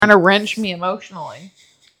Trying to wrench me emotionally.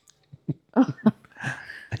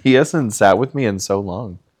 He hasn't sat with me in so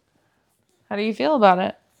long. How do you feel about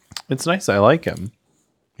it? It's nice. I like him.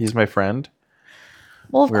 He's my friend.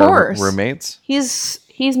 Well, of course. We're roommates. He's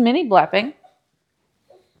mini blepping.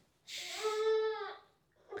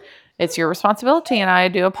 It's your responsibility, and I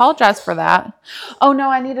do apologize for that. Oh, no,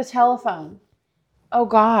 I need a telephone. Oh,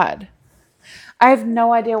 God. I have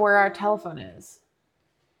no idea where our telephone is.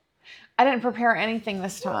 I didn't prepare anything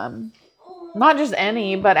this time. Not just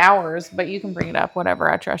any, but ours. But you can bring it up,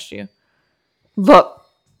 whatever. I trust you. Look.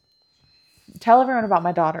 Tell everyone about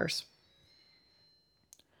my daughters.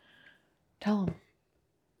 Tell them.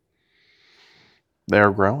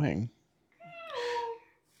 They're growing.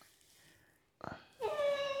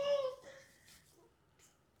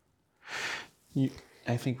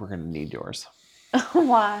 I think we're going to need yours.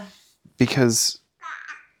 Why? Because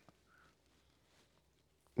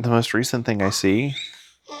the most recent thing I see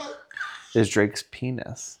is Drake's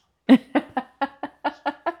penis.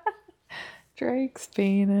 Drake's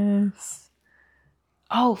penis.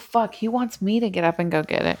 Oh, fuck. He wants me to get up and go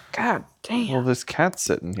get it. God damn. Well, this cat's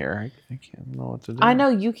sitting here. I can't know what to do. I know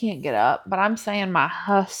you can't get up, but I'm saying my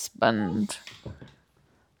husband.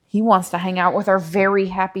 He wants to hang out with our very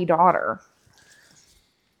happy daughter.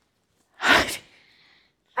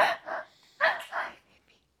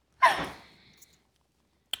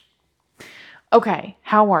 Okay,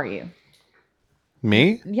 how are you?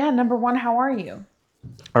 Me? Yeah, number one, how are you?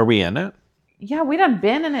 Are we in it? Yeah, we done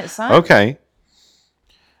been in it, son. Okay.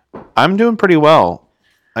 I'm doing pretty well.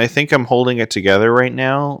 I think I'm holding it together right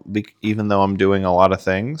now, even though I'm doing a lot of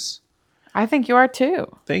things. I think you are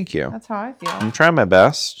too. Thank you. That's how I feel. I'm trying my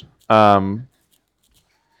best. I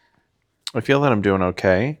feel that I'm doing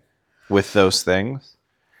okay with those things.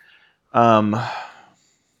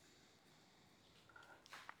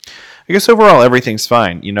 I guess overall everything's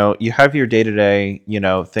fine. You know, you have your day-to-day,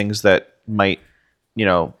 things that might,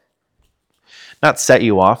 not set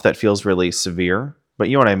you off, that feels really severe, but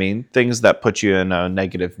you know what I mean? Things that put you in a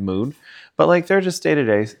negative mood. But like they're just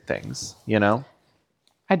day-to-day things,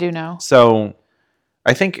 I do know. So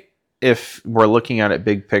I think if we're looking at it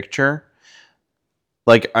big picture,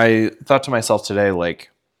 like I thought to myself today, like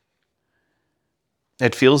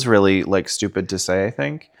it feels really like stupid to say, I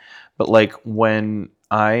think, but like when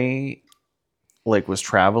I like was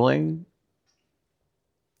traveling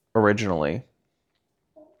originally,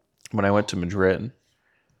 when I went to Madrid,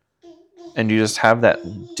 and you just have that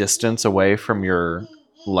distance away from your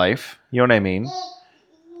life, you know what I mean?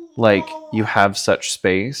 Like you have such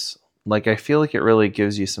space. Like I feel like it really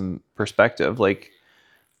gives you some perspective. Like,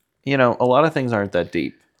 a lot of things aren't that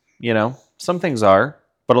deep, Some things are,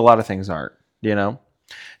 but a lot of things aren't,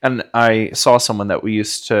 And I saw someone that we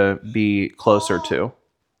used to be closer to,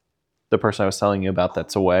 the person I was telling you about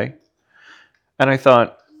that's away. And I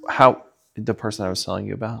thought, the person I was telling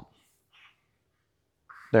you about,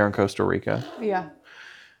 they're in Costa Rica. Yeah.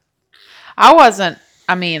 I was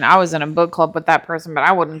in a book club with that person, but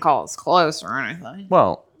I wouldn't call us close or anything.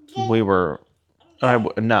 Well, we were, we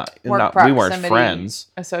weren't friends.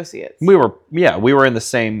 Associates. We were in the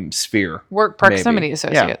same sphere. Work proximity maybe.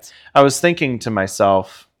 associates. Yeah. I was thinking to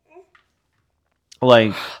myself,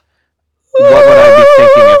 like, what would I be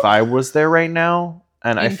thinking if I was there right now?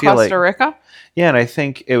 And I feel Costa Rica? Yeah, and I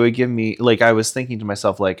think it would give me, like, I was thinking to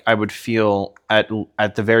myself, like, I would feel at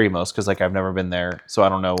the very most, because, like, I've never been there, so I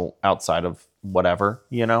don't know outside of whatever,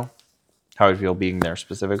 how I'd feel being there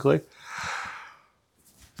specifically.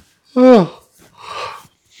 But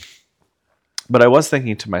I was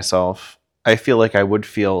thinking to myself, I feel like I would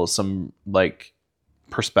feel some, like,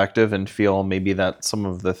 perspective and feel maybe that some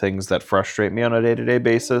of the things that frustrate me on a day-to-day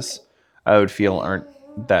basis, I would feel aren't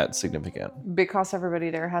that significant. Because everybody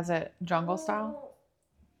there has it jungle style?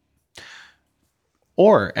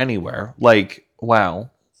 Or anywhere. Like,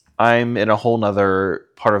 wow, I'm in a whole nother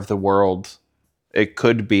part of the world. It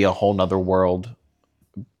could be a whole nother world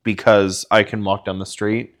because I can walk down the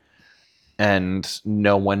street and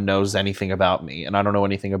no one knows anything about me and I don't know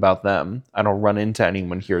anything about them. I don't run into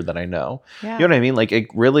anyone here that I know. Yeah. You know what I mean? Like,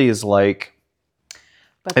 it really is like,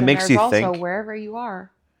 but it makes you also think. Wherever you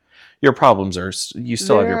are. Your problems are, you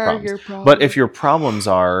still have your problems. But if your problems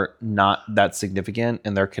are not that significant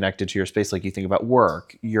and they're connected to your space, like you think about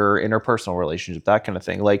work, your interpersonal relationship, that kind of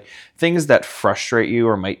thing, like things that frustrate you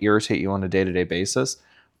or might irritate you on a day-to-day basis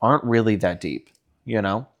aren't really that deep,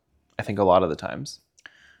 I think a lot of the times.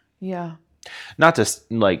 Yeah. Not to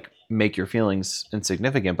like make your feelings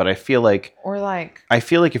insignificant, but I feel like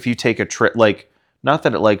if you take a trip, like, not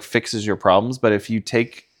that it like fixes your problems, but if you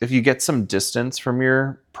get some distance from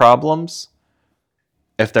your problems,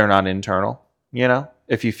 if they're not internal, you know,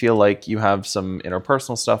 if you feel like you have some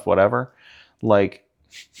interpersonal stuff, whatever, like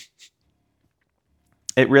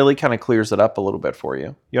it really kind of clears it up a little bit for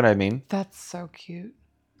you. You know what I mean? That's so cute.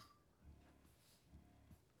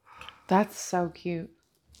 That's so cute.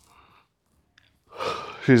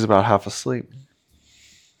 She's about half asleep.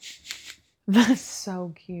 That's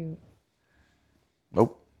so cute.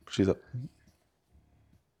 Nope. She's up.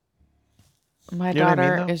 My You know what I mean,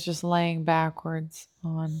 daughter though? is just laying backwards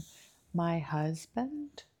on my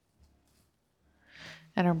husband.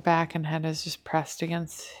 And her back and head is just pressed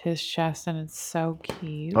against his chest, and it's so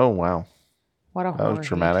cute. Oh, wow. What a That was whore he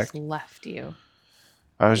dramatic. just left you.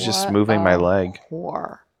 I was just What moving my a leg.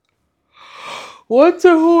 Whore. What's a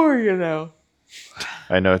whore, you know?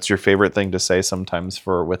 I know it's your favorite thing to say sometimes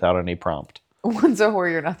for without any prompt. Once a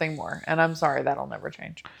whore, you're nothing more. And I'm sorry, that'll never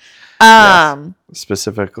change. Yes,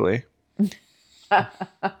 specifically.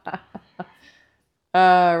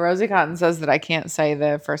 Rosie Cotton says that I can't say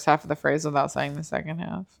the first half of the phrase without saying the second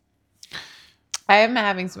half. I am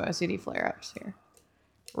having some OCD flare-ups here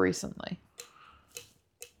recently.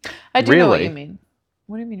 I do know what Really? you mean.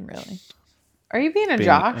 What do you mean, really? Are you being a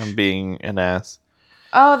jock? I'm being an ass.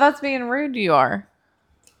 Oh, that's being rude. You are.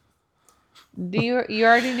 You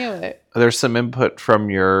already knew it. There's some input from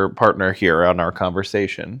your partner here on our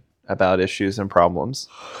conversation about issues and problems.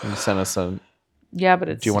 You sent us a. Yeah, but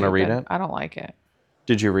it's. Do you want to read stupid. it? I don't like it.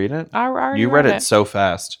 Did you read it? I already You read read it so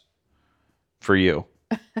fast. For you.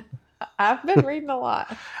 I've been reading a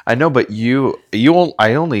lot. I know, but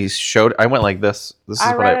I only showed. I went like this. This is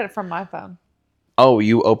I what read it from my phone. Oh,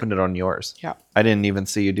 you opened it on yours. Yeah. I didn't even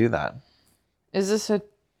see you do that. Is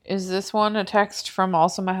this one a text from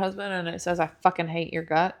also my husband, and it says I fucking hate your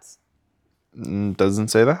guts? Doesn't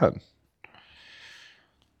say that.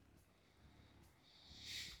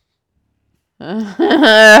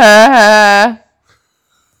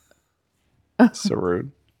 So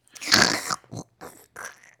rude.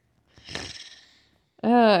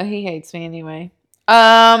 He hates me anyway.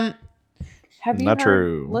 Have you Not heard?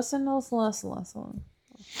 true. Listen.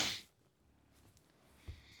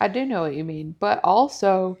 I do know what you mean, but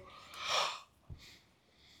also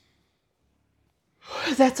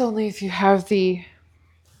that's only if you have the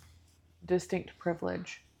distinct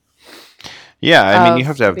privilege. Yeah, I mean, you of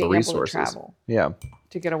have to have the being able to resources. travel Yeah,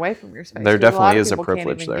 to get away from your space. There 'Cause a lot definitely of is a people can't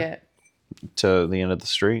privilege even there. get to the end of the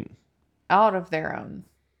street. out of their own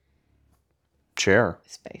Chair,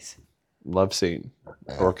 space. love seat,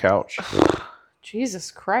 or couch. Jesus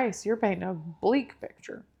Christ, you're painting a bleak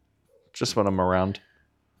picture. Just when I'm around.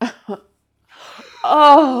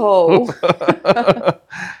 Oh.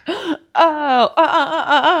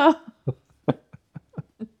 Oh.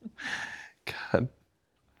 God.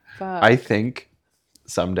 Fuck. I think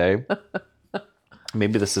someday,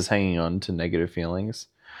 maybe this is hanging on to negative feelings,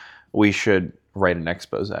 we should write an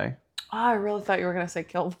expose. Oh, I really thought you were going to say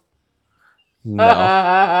kill.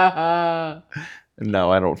 No.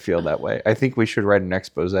 No, I don't feel that way. I think we should write an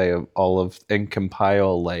expose of all of and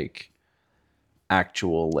compile like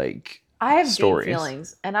actual like I have stories. deep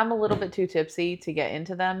feelings, and I'm a little bit too tipsy to get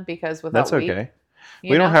into them because without That's weed, okay.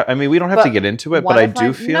 you We don't know? have. I mean, we don't have But to get into it, What but I if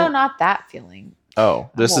do feel. No, not that feeling.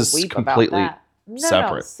 Oh, I this won't is weep about completely that. No,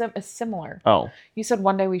 separate. it's similar. Oh, You said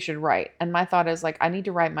one day we should write, and my thought is like I need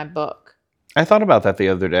to write my book. I thought about that the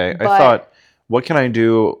other day. I But- thought, what can I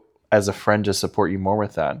do as a friend to support you more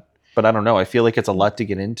with that? But I don't know. I feel like it's a lot to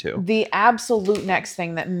get into. The absolute next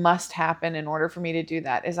thing that must happen in order for me to do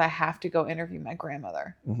that is I have to go interview my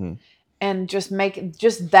grandmother. Mm-hmm. And just make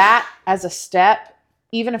just that as a step,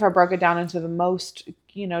 even if I broke it down into the most,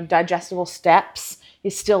 digestible steps,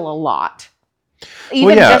 is still a lot.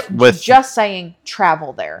 Even just saying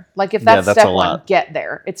travel there. Like if that's a step one, lot. get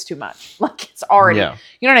there, it's too much. Like it's already, Yeah.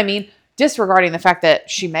 you know what I mean? Disregarding the fact that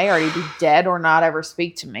she may already be dead or not ever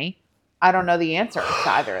speak to me. I don't know the answer to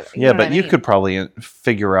either. Yeah, but you could probably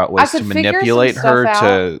figure out ways to manipulate her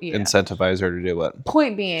to incentivize her to do it.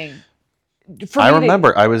 Point being, I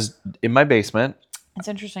remember I was in my basement. It's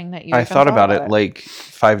interesting that you. I thought about it like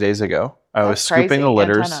 5 days ago. I was scooping the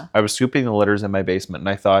litters. Antenna. I was scooping the litters in my basement, and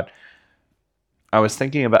I thought. I was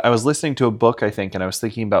listening to a book, I think, and I was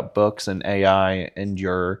thinking about books and AI and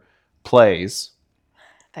your plays.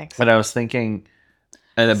 Thanks. And I was thinking,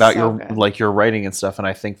 and about So your writing and stuff, and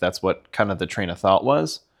I think that's what kind of the train of thought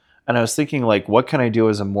was. And I was thinking, like, what can I do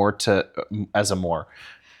as a more? What can I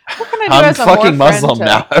do I'm as a fucking more Muslim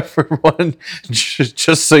now, everyone.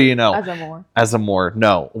 Just so you know. As a more.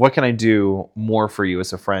 No. What can I do more for you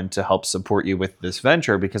as a friend to help support you with this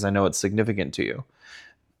venture? Because I know it's significant to you.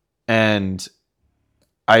 And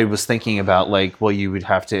I was thinking about like, well, you would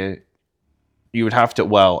have to,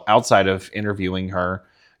 outside of interviewing her,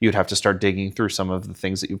 you'd have to start digging through some of the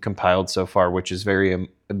things that you've compiled so far, which is very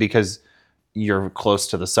because you're close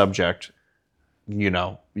to the subject.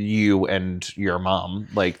 You and your mom,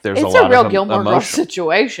 like there's It's a a lot real of Gilmore Girls emotion.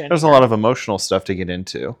 situation. There's a lot of emotional stuff to get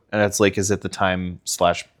into, and it's like, is it the time /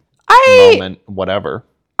 I moment, whatever?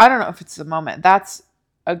 I don't know if it's the moment. That's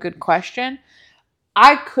a good question.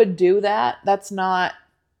 I could do that. That's not.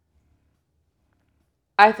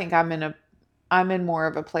 I think I'm in more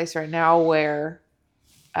of a place right now where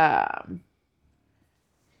um,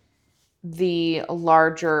 the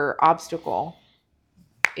larger obstacle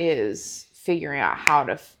is figuring out how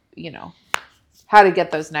to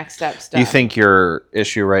get those next steps done. You think your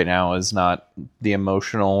issue right now is not the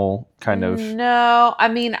emotional kind of? No, I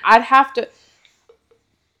mean, I'd have to.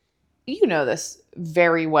 You know this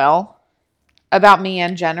very well about me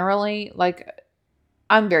and generally. Like,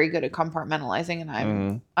 I'm very good at compartmentalizing,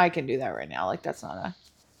 and I can do that right now. Like, that's not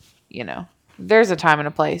there's a time and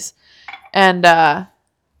a place. And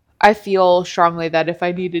I feel strongly that if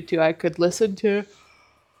I needed to, I could listen to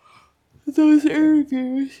those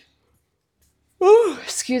interviews. Oh,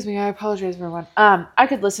 excuse me. I apologize, everyone. I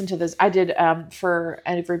could listen to this. I did for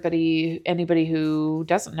anybody who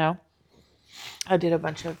doesn't know. I did a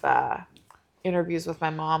bunch of interviews with my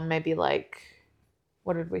mom. Maybe like,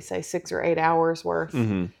 what did we say, 6 or 8 hours worth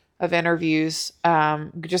of interviews.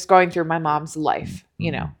 Just going through my mom's life.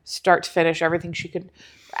 Start to finish, everything she could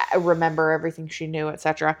remember, everything she knew,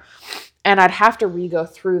 etc. And I'd have to re-go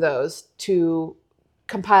through those to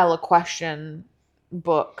compile a question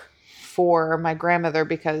book for my grandmother,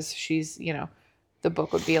 because she's, the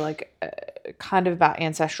book would be like kind of about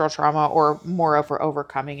ancestral trauma, or more over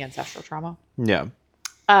overcoming ancestral trauma. Yeah.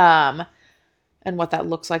 And what that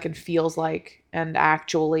looks like and feels like and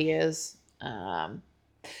actually is.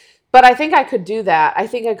 But I think I could do that. I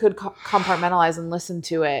think I could compartmentalize and listen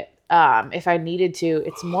to it if I needed to.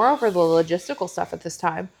 It's more over the logistical stuff at this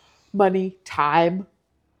time. Money, time,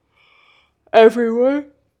 everyone.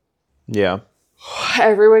 Yeah.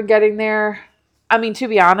 Everyone getting there. I mean, to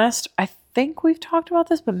be honest, I think we've talked about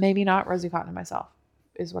this, but maybe not. Rosie Cotton and myself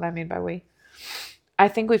is what I mean by we. I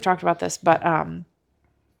think we've talked about this, but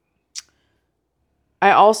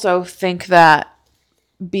I also think that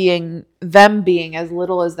being as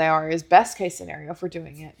little as they are is best case scenario for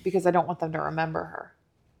doing it, because I don't want them to remember her.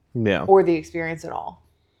 Yeah. Or the experience at all.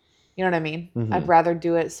 You know what I mean? Mm-hmm. I'd rather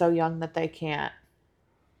do it so young that they can't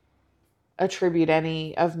attribute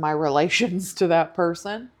any of my relations to that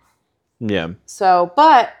person. Yeah. So,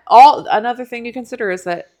 but another thing to consider is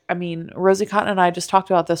that, I mean, Rosie Cotton and I just talked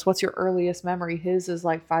about this. What's your earliest memory? His is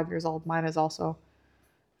like 5 years old. Mine is also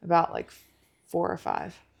about like 4 or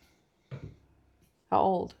 5. How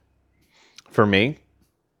old? For me?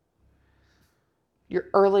 Your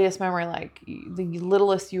earliest memory, like the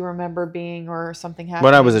littlest you remember being or something happening.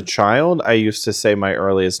 When I was a child, I used to say my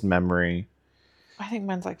earliest memory, I think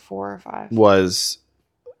mine's like 4 or 5. was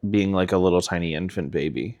being like a little tiny infant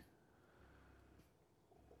baby.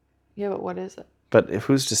 Yeah, but what is it? But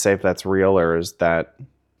who's to say if that's real, or is that...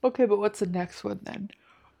 Okay, but what's the next one then?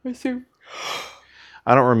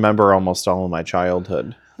 I don't remember almost all of my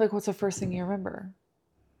childhood. Like, what's the first thing you remember?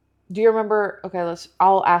 Do you remember... Okay,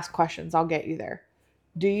 I'll ask questions. I'll get you there.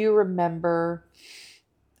 Do you remember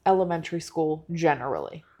elementary school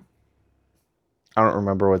generally? I don't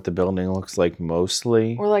remember what the building looks like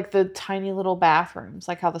mostly. Or like the tiny little bathrooms,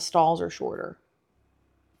 like how the stalls are shorter.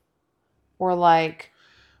 Or like...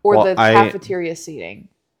 Or the cafeteria seating,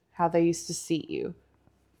 how they used to seat you.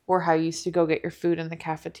 Or how you used to go get your food in the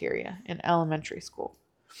cafeteria in elementary school.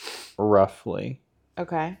 Roughly.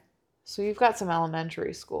 Okay. So you've got some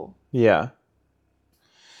elementary school. Yeah.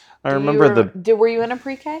 I remember were you in a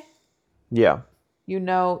pre-K? Yeah.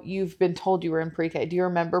 You've been told you were in pre-K. Do you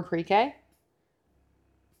remember pre-K?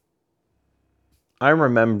 I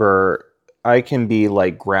remember I can be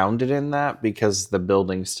like grounded in that because the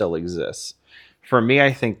building still exists. For me,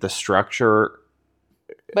 I think the structure...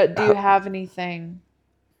 But do you have anything...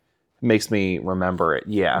 Makes me remember it,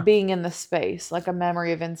 yeah. Being in the space, like a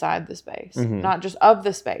memory of inside the space. Mm-hmm. Not just of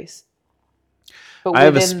the space, but I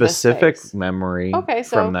have a specific memory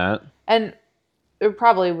from that. And it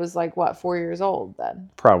probably was like, what, 4 years old then?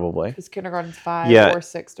 Probably. Because kindergarten's 5 or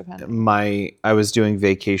 6, depending. I was doing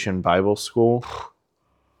vacation Bible school.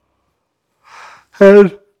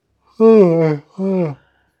 And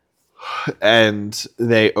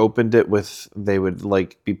they opened it with, they would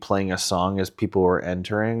like be playing a song as people were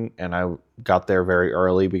entering, and I got there very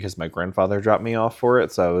early because my grandfather dropped me off for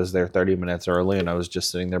it, so I was there 30 minutes early, and I was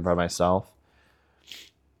just sitting there by myself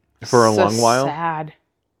for a long while.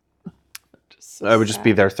 so I would just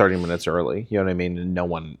be sad. there 30 minutes early. You know what I mean? And no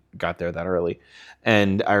one got there that early.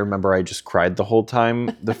 And I remember I just cried the whole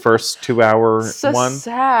time, the first 2-hour So one.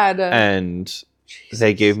 sad. And Jesus.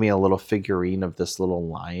 they gave me a little figurine of this little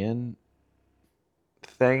lion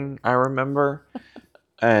thing, I remember.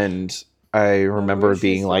 And I remember wish you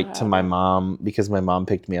being still like to had my it. mom, because my mom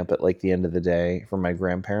picked me up at like the end of the day from my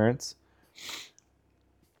grandparents.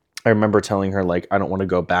 I remember telling her, like, I don't want to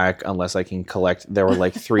go back unless I can collect. There were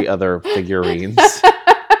like 3 other figurines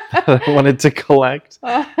that I wanted to collect.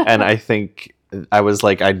 And I think I was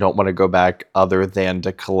like, I don't want to go back other than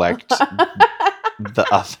to collect the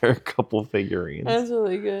other couple figurines. That's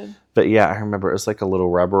really good. But yeah, I remember it was like a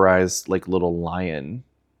little rubberized, like little lion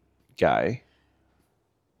guy.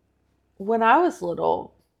 When I was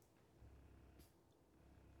little,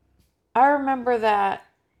 I remember that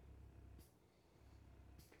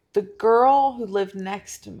the girl who lived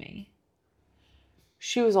next to me,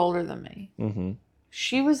 she was older than me. Mm-hmm.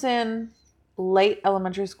 She was in late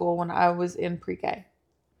elementary school when I was in pre-K.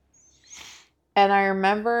 And I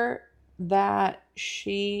remember that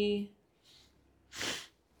the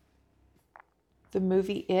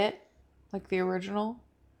movie It, like the original,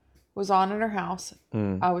 was on in her house.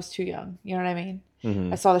 I was too young. You know what I mean?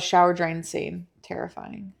 Mm-hmm. I saw the shower drain scene.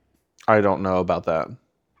 Terrifying. I don't know about that.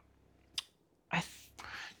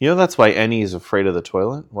 You know that's why Annie is afraid of the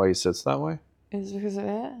toilet? Why he sits that way? Is it because of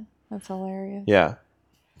it? That's hilarious. Yeah.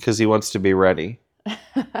 Because he wants to be ready. No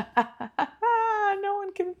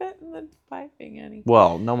one can fit in the piping any.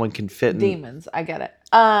 Well, no one can fit in... Demons, I get it.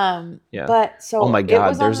 Yeah. But so Oh my God, it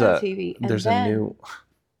was there's on the a TV. there's a new...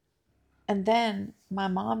 And then my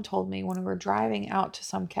mom told me when we were driving out to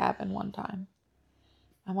some cabin one time,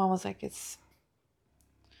 my mom was like,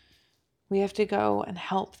 we have to go and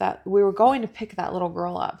help that. We were going to pick that little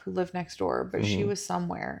girl up who lived next door, but she was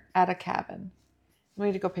somewhere at a cabin. We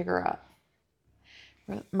had to go pick her up.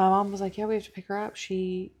 My mom was like, yeah, we have to pick her up.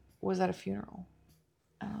 She was at a funeral.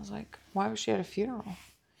 And I was like, why was she at a funeral?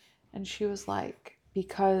 And she was like,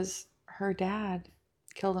 because her dad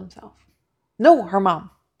killed himself. No, her mom.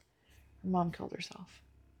 Her mom killed herself.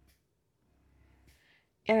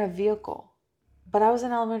 In a vehicle. But I was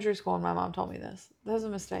in elementary school and my mom told me this. That was a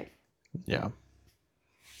mistake. Yeah.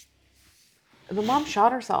 The mom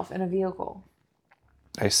shot herself in a vehicle.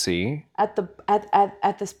 I see. At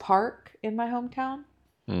this park in my hometown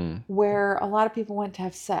where a lot of people went to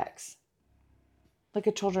have sex. Like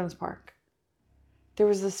a children's park. There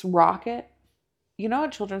was this rocket. You know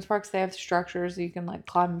at children's parks they have structures you can like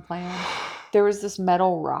climb and play on. There was this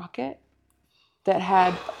metal rocket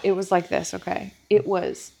that it was like this, okay? It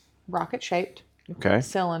was rocket shaped. Okay.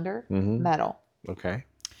 Cylinder, metal. Okay.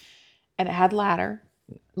 And it had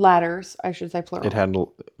ladders, I should say plural. It had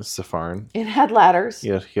Safarn. It had ladders.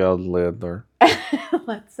 Yes, he had leather.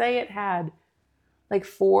 Let's say it had like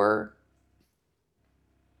 4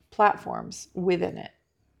 platforms within it.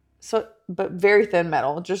 So, but very thin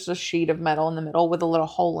metal, just a sheet of metal in the middle with a little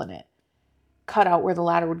hole in it. Cut out where the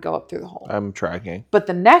ladder would go up through the hole. I'm tracking. But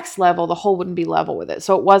the next level, the hole wouldn't be level with it.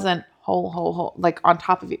 So it wasn't hole, like on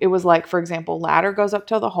top of it. It was like, for example, ladder goes up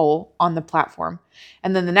to the hole on the platform.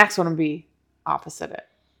 And then the next one would be opposite it.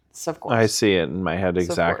 So of course. I see it in my head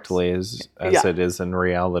exactly as it is in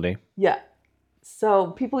reality. Yeah.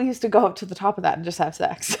 So people used to go up to the top of that and just have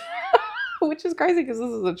sex. Which is crazy because this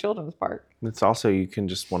is a children's park. It's also, you can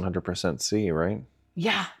just 100% see, right?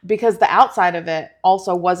 Yeah, because the outside of it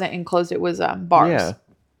also wasn't enclosed. It was bars. Yeah.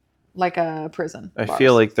 Like a prison. I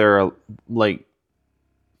feel like there are, like,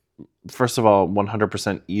 first of all,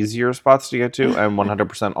 100% easier spots to get to and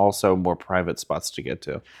 100% also more private spots to get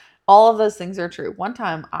to. All of those things are true. One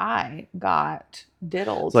time I got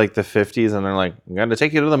diddled. It's like the 50s and they're like, we got to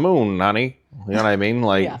take you to the moon, honey. You know what I mean?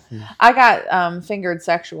 Like, yeah. I got fingered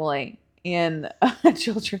sexually in a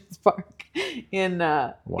children's park in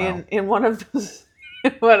one of those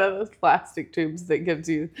plastic tubes that gives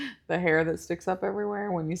you the hair that sticks up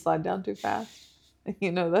everywhere when you slide down too fast.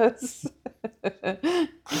 You know those?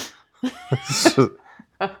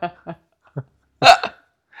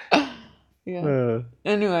 Yeah.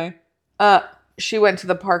 Anyway, she went to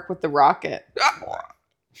the park with the rocket.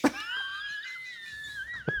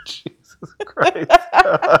 Jesus Christ.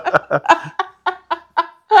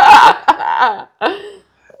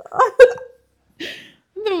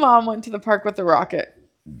 The mom went to the park with the rocket.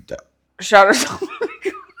 Shot herself.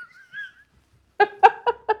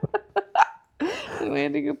 And we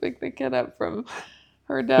had to go pick the kid up from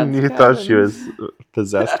her dad's And you cabin. thought she was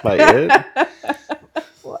possessed by it?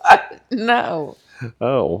 What? No.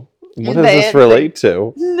 Oh. What does this relate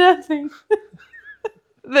to? Nothing.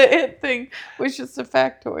 The it thing was just a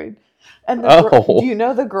factoid. And do you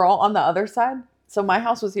know the girl on the other side? So my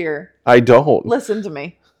house was here. I don't. Listen to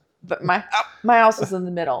me. But my house is in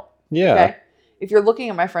the middle. Yeah. Okay. If you're looking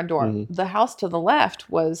at my front door, Mhm. the house to the left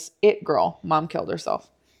was It Girl. Mom killed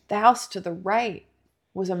herself. The house to the right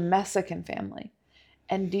was a Mexican family.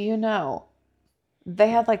 And do you know, they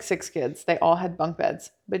had like 6 kids. They all had bunk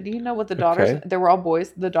beds. But do you know what the daughters, Okay. they were all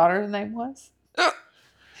boys. The daughter's name was?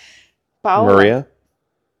 Paola. Maria.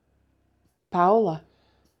 Paola.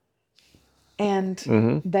 And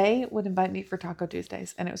Mm-hmm. they would invite me for Taco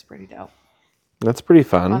Tuesdays. And it was pretty dope. That's pretty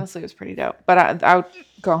fun. Honestly, it was pretty dope. But I would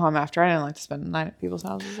go home after. I didn't like to spend the night at people's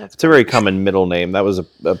houses. It's a very common middle name. That was a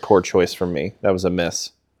poor choice for me. That was a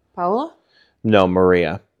miss. Paola? No,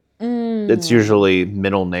 Maria. It's usually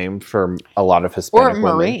middle name for a lot of Hispanic women.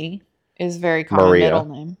 Or Marie is very common Maria. middle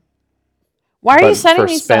name. Why are you sending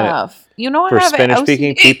me stuff? You know I For have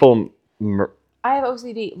Spanish-speaking OCD. people... I have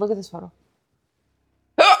OCD. Look at this photo.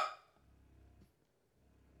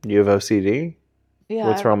 You have OCD? Yeah.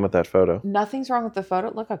 What's wrong with that photo? Nothing's wrong with the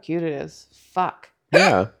photo. Look how cute it is. Fuck.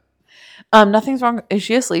 Yeah. Nothing's wrong. Is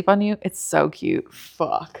she asleep on you? It's so cute.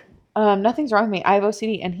 Fuck. Nothing's wrong with me. I have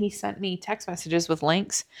OCD, and he sent me text messages with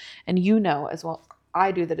links, and you know as well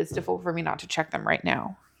I do that it's difficult for me not to check them right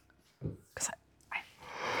now.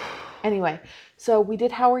 Anyway, so we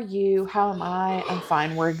did How Are You? How Am I? I'm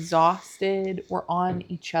fine. We're exhausted. We're on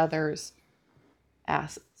each other's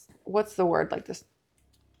asses. What's the word like this?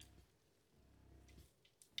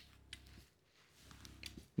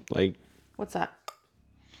 Like What's that?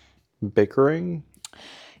 bickering?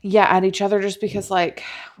 Yeah, at each other just because, like,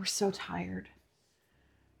 we're so tired.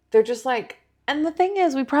 They're just like, and the thing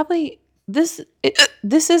is, we probably, this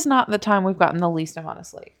is not the time we've gotten the least amount of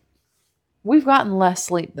sleep. We've gotten less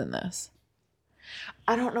sleep than this.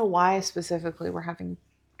 I don't know why specifically we're having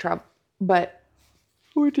trouble, but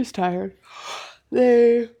we're just tired.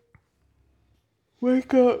 They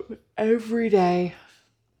wake up every day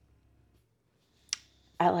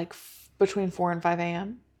at like between 4 and 5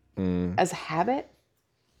 a.m. As a habit.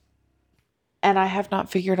 And I have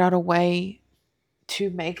not figured out a way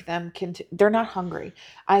to make them continue. They're not hungry.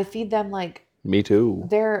 I feed them like... Me too.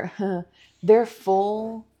 Their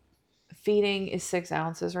full feeding is 6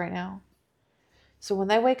 ounces right now. So when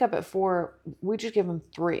they wake up at 4, we just give them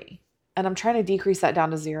 3. And I'm trying to decrease that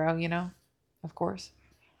down to 0, you know, of course.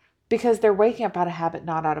 Because they're waking up out of habit,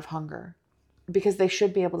 not out of hunger. Because they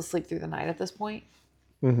should be able to sleep through the night at this point.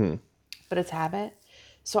 Mm-hmm. But it's habit.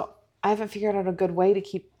 So I haven't figured out a good way to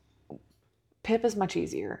keep... Pip is much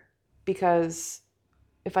easier. Because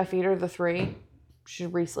if I feed her the 3, she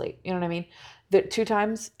should re-sleep. You know what I mean? The 2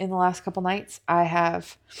 times in the last couple nights, I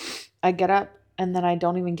get up and then I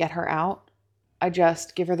don't even get her out. I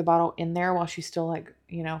just give her the bottle in there while she's still like,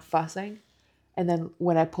 you know, fussing. And then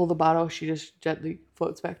when I pull the bottle, she just gently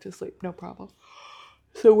floats back to sleep. No problem.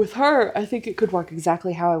 So with her, I think it could work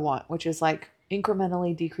exactly how I want, which is like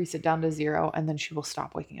incrementally decrease it down to 0. And then she will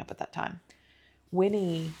stop waking up at that time.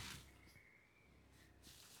 Winnie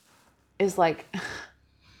is like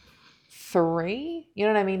 3. You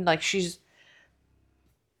know what I mean? Like she's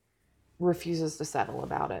refuses to settle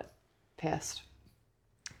about it. Pissed.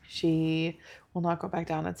 She will not go back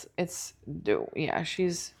down.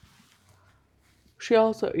 She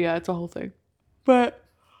also, yeah, it's a whole thing. But,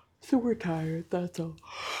 so we're tired, that's all.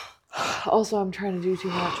 Also, I'm trying to do too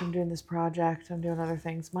much. I'm doing this project. I'm doing other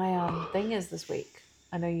things. My thing is this week.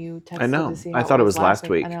 I know you texted to see how I thought it was last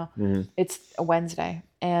week. I know. Mm-hmm. It's a Wednesday.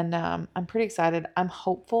 And I'm pretty excited. I'm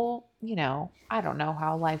hopeful, you know, I don't know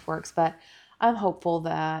how life works, but I'm hopeful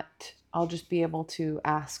that I'll just be able to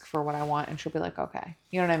ask for what I want and she'll be like, okay.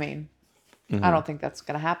 You know what I mean? Mm-hmm. I don't think that's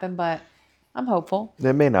going to happen, but I'm hopeful.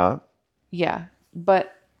 It may not. Yeah.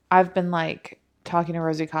 But I've been like talking to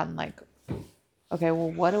Rosie Cotton, like, okay,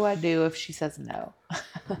 well, what do I do if she says no?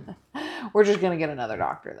 We're just going to get another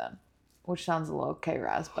doctor then, which sounds a little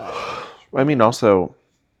K-Raz, but. I mean, also,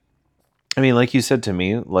 like you said to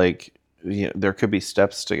me, like, you know, there could be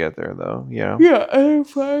steps to get there, though. You know? Yeah, I'm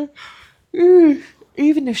fine.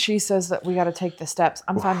 Even if she says that we got to take the steps,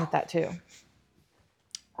 I'm fine with that too.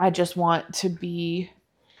 I just want to be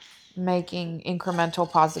making incremental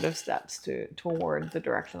positive steps toward the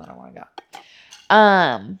direction that I want to go.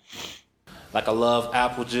 Like I love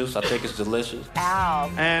apple juice. I think it's delicious. Al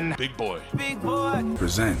and Big Boy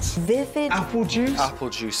presents Vivid Apple Juice. Apple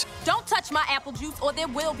Juice. Don't touch my apple juice or there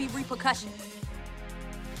will be repercussions.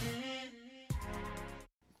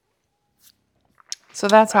 So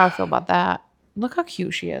that's how I feel about that. Look how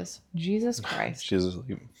cute she is. Jesus Christ. She's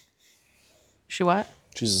asleep. She what?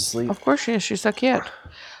 She's asleep. Of course she is. She's so cute.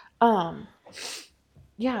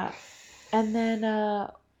 Yeah. And then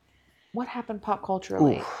what happened pop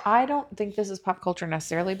culturally? Oof. I don't think this is pop culture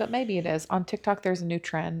necessarily, but maybe it is. On TikTok, there's a new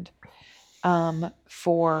trend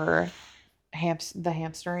for the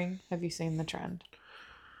hamstering. Have you seen the trend?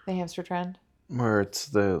 The hamster trend? Where it's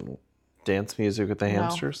the dance music with the No.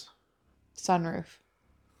 hamsters? Sunroof.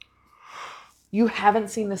 You haven't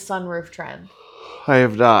seen the sunroof trend. I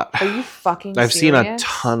have not. Are you fucking I've serious? seen a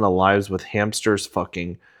ton of lives with hamsters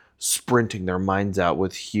fucking sprinting their minds out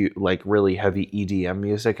with like really heavy EDM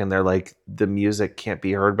music, and they're like, the music can't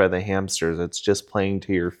be heard by the hamsters. It's just playing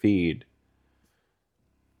to your feed.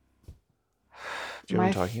 Do you know what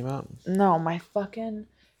I'm talking about? No, my fucking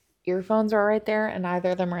earphones are right there, and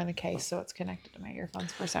neither of them are in the case, so it's connected to my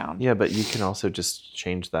earphones for sound. Yeah, but you can also just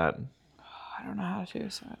change that. I don't know how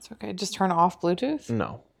to, so it's okay. Just turn off Bluetooth?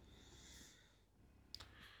 No.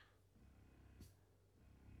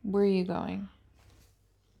 Where are you going?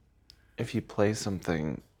 If you play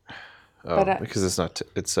something... Oh, But, because it's not...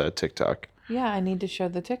 it's TikTok. Yeah, I need to show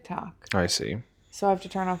the TikTok. I see. So I have to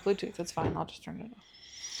turn off Bluetooth. It's fine. I'll just turn it off.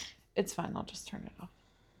 It's fine. I'll just turn it off.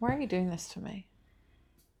 Why are you doing this to me?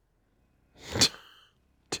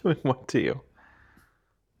 Doing what to you?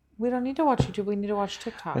 We don't need to watch YouTube. We need to watch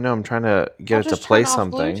TikTok. I know, I'm trying to get I'll it to just play turn off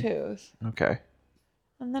something. Bluetooth, Okay.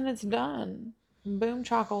 and then it's done. Boom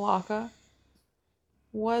chakalaka.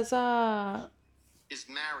 Was Is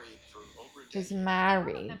married for over a is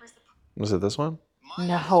married. Was it this one?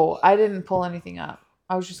 No, I didn't pull anything up.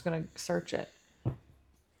 I was just gonna search it.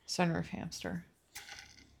 Sunroof hamster.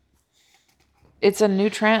 It's a new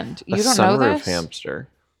trend. You don't know sunroof this? hamster.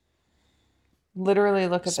 Literally,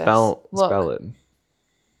 look at Spell this. Look. spell it.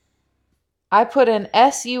 I put in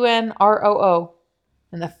SUNROO,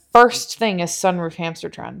 and the first thing is sunroof hamster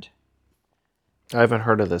trend. I haven't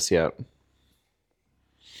heard of this yet.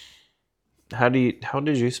 How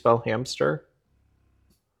did you spell hamster?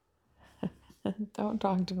 Don't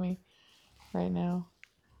talk to me right now.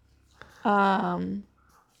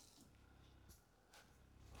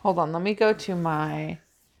 Hold on. Let me go to my.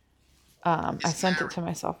 I sent it to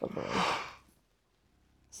myself, I believe.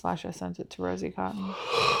 / I sent it to Rosie Cotton.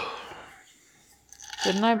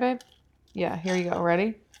 Didn't I, babe? Yeah. Here you go.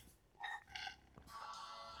 Ready?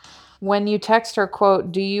 When you text her,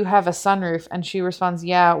 quote, "Do you have a sunroof?" and she responds,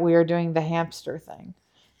 "Yeah, we are doing the hamster thing."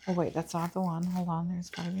 Oh wait, that's not the one. Hold on. There's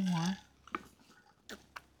gotta be more.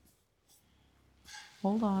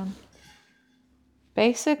 Hold on.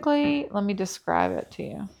 Basically, let me describe it to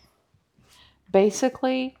you.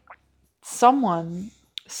 Basically, someone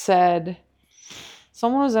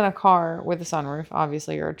was in a car with a sunroof,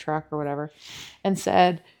 obviously, or a truck or whatever, and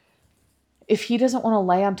said, if he doesn't want to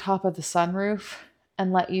lay on top of the sunroof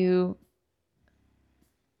and let you...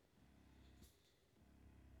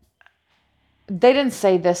 They didn't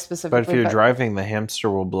say this specifically. But if you're driving, the hamster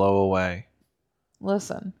will blow away.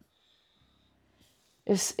 Listen.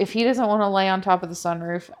 If he doesn't want to lay on top of the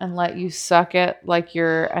sunroof and let you suck it like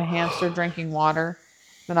you're a hamster drinking water,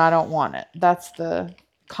 then I don't want it. That's the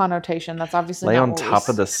connotation. That's obviously lay not on what top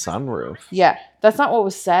of the sunroof. Yeah, that's not what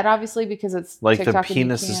was said, obviously, because it's like TikTok the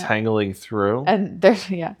penis is hanging through. And there's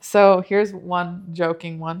So here's one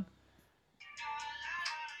joking one.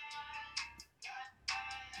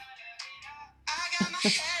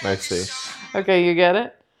 I see. Okay, you get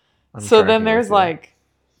it. I'm so then tracking there's with you. like,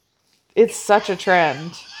 it's such a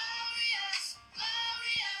trend.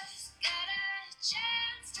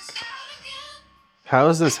 How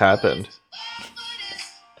has this happened?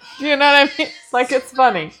 Do you know what I mean? Like, it's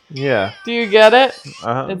funny. Yeah. Do you get it?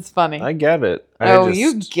 Uh-huh. It's funny. I get it.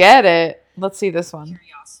 You get it. Let's see this one.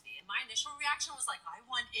 Curiosity. And my initial reaction was like, I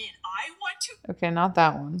want in. I want to. Okay, not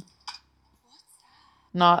that one.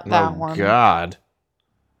 Not that one. Oh, God.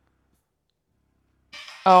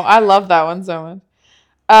 Oh, I love that one so much.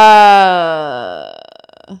 How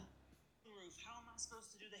am I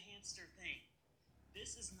supposed to do the hamster thing?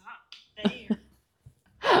 This is not fair.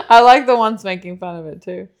 I like the ones making fun of it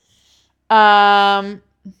too.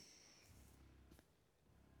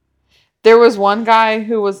 There was one guy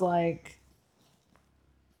who was like,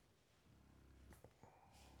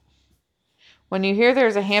 when you hear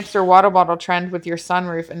there's a hamster water bottle trend with your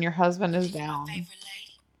sunroof and your husband is down.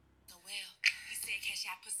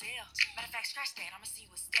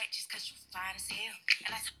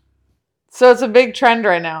 So it's a big trend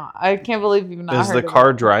right now. I can't believe you've not heard Is the of car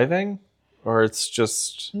it. driving? Or it's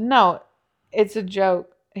just... No, it's a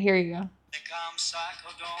joke. Here you go.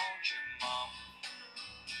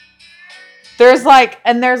 There's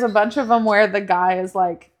a bunch of them where the guy is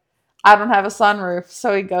like, I don't have a sunroof,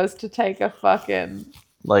 so he goes to take a fucking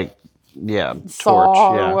saw torch,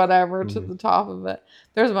 or whatever to the top of it.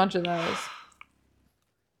 There's a bunch of those.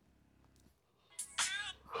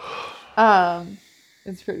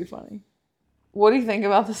 It's pretty funny. What do you think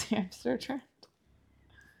about this hamster trend?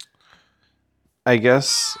 I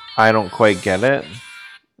guess I don't quite get it.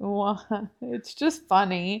 What? It's just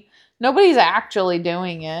funny. Nobody's actually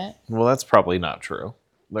doing it. Well, that's probably not true.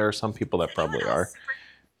 There are some people that probably are.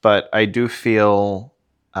 But I do feel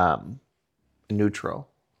neutral.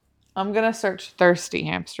 I'm gonna search thirsty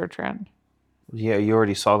hamster trend. Yeah, you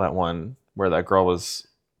already saw that one where that girl was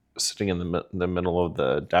sitting in the middle of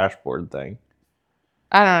the dashboard thing.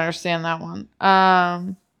 I don't understand that one.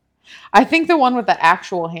 I think the one with the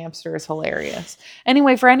actual hamster is hilarious.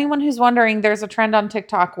 Anyway, for anyone who's wondering, there's a trend on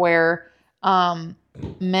TikTok where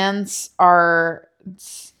men's are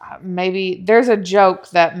maybe there's a joke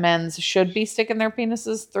that men's should be sticking their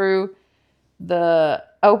penises through the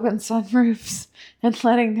open sunroofs and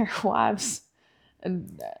letting their wives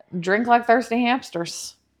drink like thirsty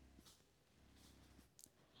hamsters.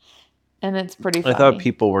 And it's pretty funny. I thought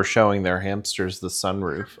people were showing their hamsters the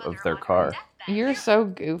sunroof of their car. You're so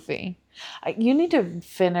goofy. You need to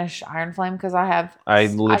finish Iron Flame because I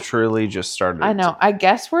literally just started. I know. I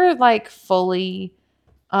guess we're like fully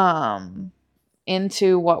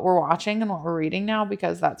into what we're watching and what we're reading now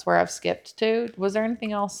because that's where I've skipped to. Was there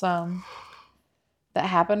anything else that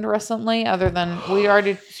happened recently other than we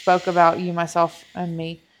already spoke about you, myself, and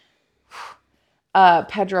me?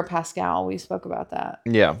 Pedro Pascal, we spoke about that.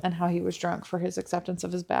 Yeah. And how he was drunk for his acceptance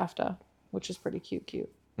of his BAFTA, which is pretty cute.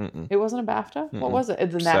 Mm-mm. It wasn't a BAFTA? Mm-mm. What was it?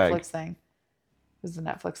 It's a SAG. Netflix thing. It was the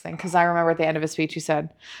Netflix thing. Because I remember at the end of his speech, he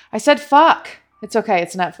said, I said, fuck. It's okay.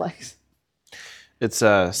 It's Netflix. It's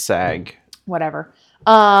a SAG. Whatever.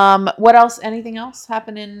 What else? Anything else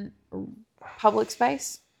happen in public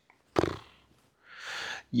space?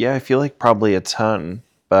 Yeah, I feel like probably a ton,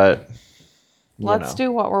 but Let's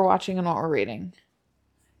do what we're watching and what we're reading.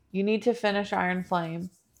 You need to finish Iron Flame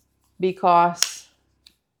because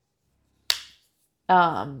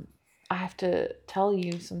I have to tell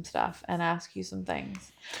you some stuff and ask you some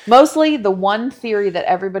things. Mostly the one theory that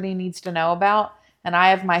everybody needs to know about, and I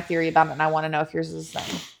have my theory about it, and I want to know if yours is the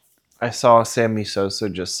same. I saw Sammy Sosa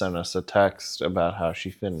just sent us a text about how she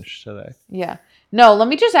finished today. Yeah. No, let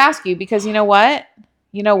me just ask you because you know what?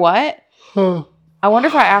 You know what? I wonder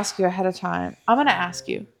if I ask you ahead of time. I'm going to ask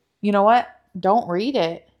you. You know what? Don't read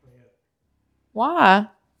it. Why?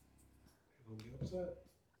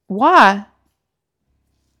 Why?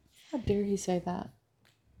 How dare he say that?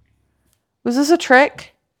 Was this a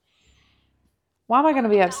trick? Why am I going to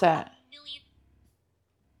be upset?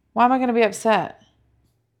 Why am I going to be upset?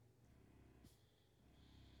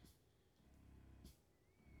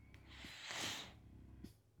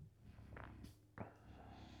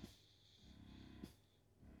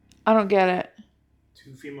 I don't get it.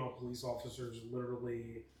 2 female police officers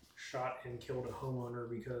literally shot and killed a homeowner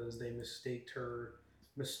because they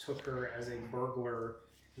mistook her as a burglar,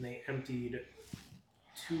 and they emptied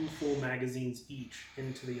 2 full magazines each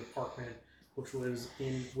into the apartment, which was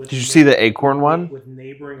Did you see the Acorn one? With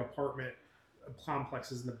neighboring apartment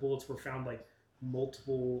complexes, and the bullets were found like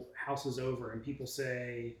multiple houses over, and people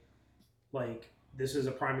say like this is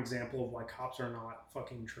a prime example of why cops are not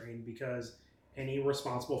fucking trained, because any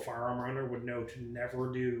responsible firearm owner would know to never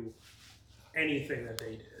do anything that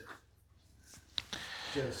they did.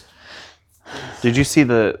 Just. Did you see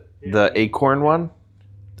the Acorn one?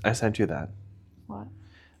 I sent you that. What?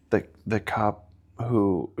 The cop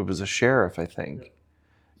who, it was a sheriff, I think,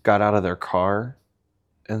 got out of their car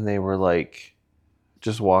and they were like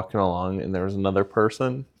just walking along and there was another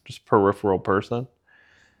person, just peripheral person.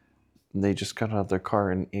 And they just got out of their car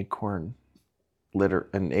and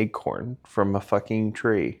an acorn from a fucking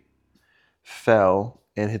tree fell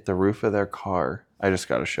and hit the roof of their car. I just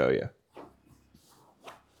got to show you.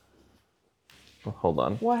 Hold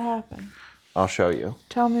on. What happened? I'll show you.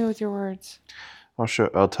 Tell me with your words.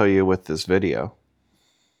 I'll tell you with this video.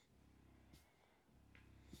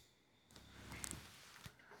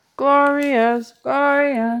 Glorious,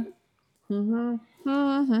 Gloria. I'm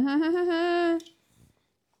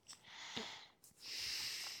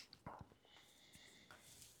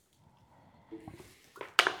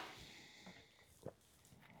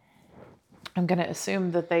going to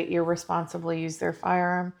assume that they irresponsibly use their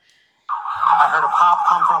firearm. I heard a pop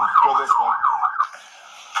come from. Go this way.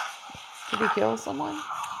 Did he kill someone?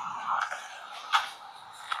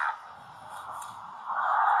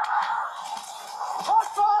 Shots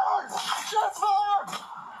fired! Shots fired!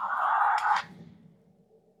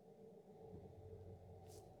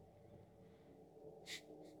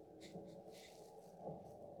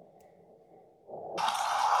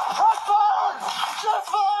 Shots fired! Shots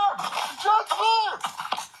fired! Shots fired!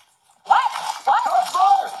 What? What? Shots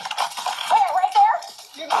fired! Where? Right there?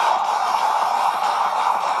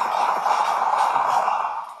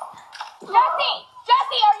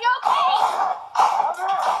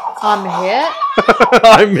 I'm hit.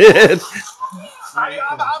 I'm hit.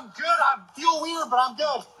 I'm good. I feel weird, but I'm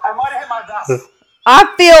good. I might have hit my vest.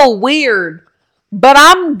 I feel weird, but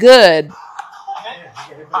I'm good.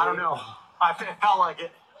 I don't know. It felt like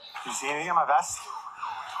it. Did you see anything in my vest?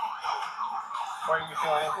 Where are you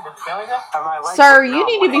feeling anything? Did you feel anything? My legs Sir, were you numb.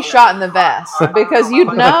 need to be shot in the vest because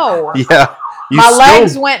you'd know. Yeah. My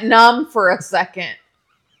legs went numb for a second.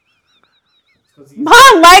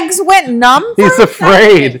 My legs went numb for He's a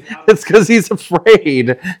afraid. second. It's because he's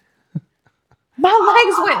afraid. My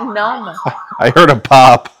legs went numb. I heard a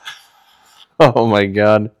pop. Oh my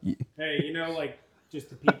god. Hey, you know, like just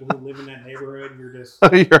the people who live in that neighborhood, you're just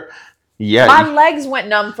Yeah. My legs went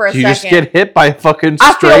numb for a You second. just get hit by a fucking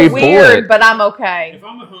I stray feel weird, bullet. but I'm okay. if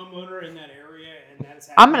I'm a homeowner in that area and that's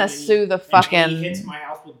happening, I'm gonna and sue the and fucking. he hits my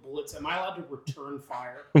house with bullets. Am I allowed to return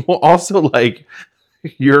fire? Well, also, like,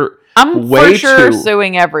 you're I'm way for sure too,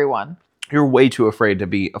 suing everyone. You're way too afraid to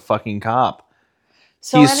be a fucking cop.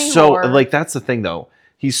 So He's so, like, that's the thing, though.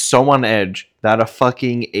 He's so on edge that a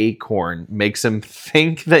fucking acorn makes him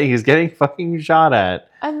think that he's getting fucking shot at.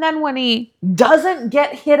 And then when he doesn't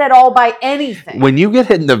get hit at all by anything, When you get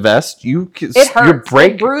hit in the vest, you can, it hurts. you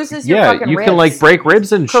break, It bruises your yeah, fucking you ribs. can like break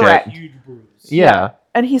ribs and Correct. shit. Huge bruise. Yeah.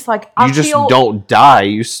 And he's like, You just don't die.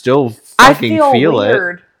 You still fucking I feel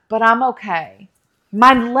weird, it. but I'm okay.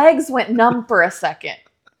 My legs went numb for a second.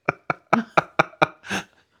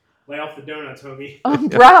 Lay off the donuts, homie.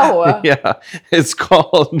 Bro. Yeah, it's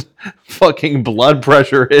called fucking blood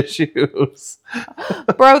pressure issues.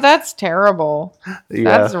 Bro, that's terrible. Yeah.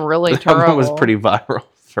 That's really That one terrible. was pretty viral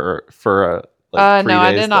for like 3 no,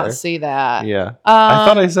 I days did not there. see that. Yeah, I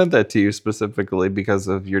thought I sent that to you specifically because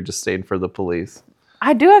of your disdain for the police.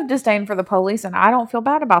 I do have disdain for the police, and I don't feel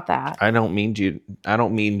bad about that. I don't mean you. I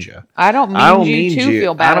don't mean you. I don't mean you to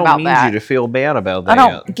feel bad about I don't mean that. you to feel bad about that. I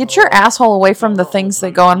don't get your asshole away from the things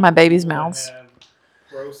that go in my baby's mouths.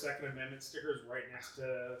 Throw Second Amendment stickers right next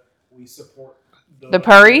to "We support The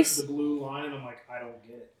police? the blue line," and I'm like, I don't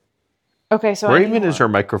get it. Okay, so Where even is your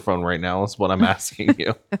microphone right now? Is what I'm asking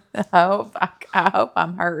you. I hope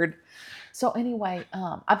I'm heard. So anyway,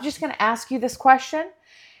 I'm just going to ask you this question.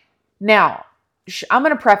 Now, I'm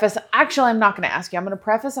going to preface. Actually, I'm not going to ask you. I'm going to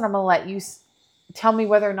preface, and I'm going to let you tell me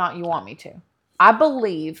whether or not you want me to. I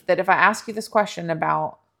believe that if I ask you this question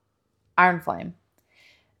about Iron Flame,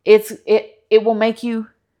 it will make you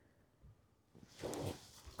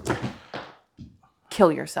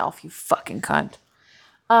kill yourself, you fucking cunt.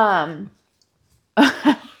 I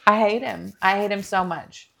hate him. I hate him so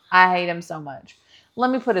much. I hate him so much. Let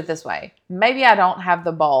me put it this way. Maybe I don't have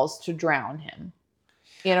the balls to drown him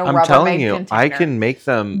in a I'm telling Rubbermaid you, container. I can make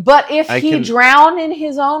them. But if he drowned in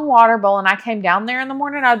his own water bowl and I came down there in the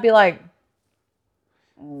morning, I'd be like,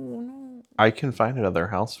 oh, no. I can find another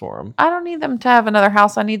house for him. I don't need them to have another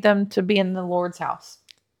house. I need them to be in the Lord's house.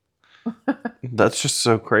 That's just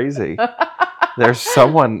so crazy. There's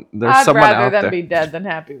someone. There's I'd someone rather out them there. be dead than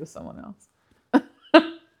happy with someone else.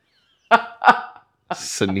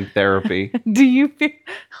 Sydney therapy. Do you feel?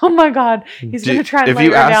 Oh my God, he's gonna try and If lay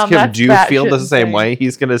you her ask down. him, do you feel the same way?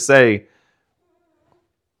 He's gonna say,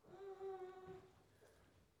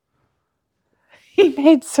 he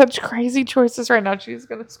made such crazy choices right now. She's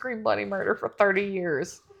gonna scream bloody murder for 30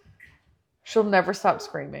 years. She'll never stop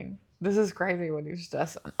screaming. This is crazy what he just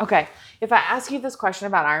does. Okay, if I ask you this question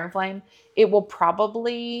about Iron Flame, it will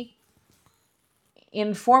probably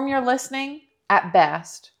inform your listening at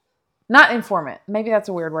best. Not inform it. Maybe that's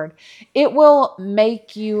a weird word. It will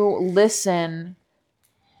make you listen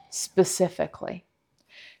specifically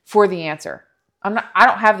for the answer. I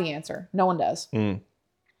don't have the answer. No one does.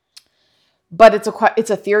 But it's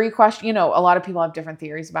a theory question. You know, a lot of people have different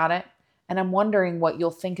theories about it. And I'm wondering what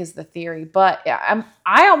you'll think is the theory. But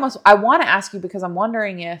I want to ask you because I'm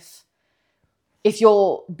wondering if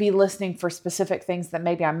you'll be listening for specific things that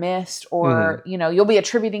maybe I missed, or you know, you'll be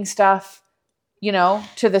attributing stuff, you know,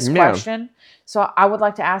 to this question. So I would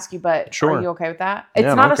like to ask you, but are you okay with that?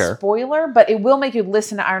 It's not a spoiler, but it will make you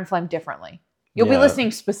listen to Iron Flame differently. You'll be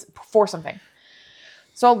listening for something.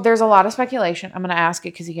 So there's a lot of speculation. I'm going to ask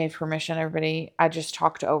it because he gave permission. Everybody, I just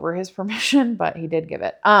talked over his permission, but he did give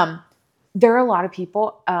it. There are a lot of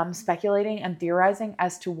people speculating and theorizing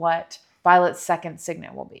as to what Violet's second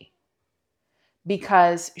signet will be,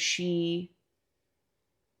 because she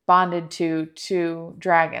bonded to two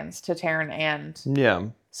dragons, to Terran and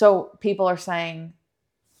So people are saying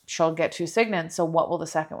she'll get two signets. So what will the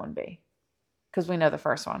second one be? Because we know the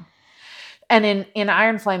first one. And in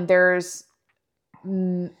Iron Flame,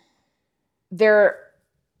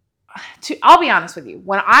 I'll be honest with you.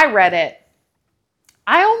 When I read it,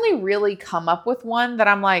 I only really come up with one that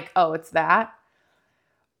I'm like, oh, it's that.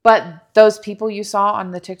 But those people you saw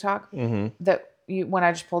on the TikTok Mm-hmm. that you, when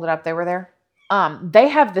I just pulled it up, they were there. They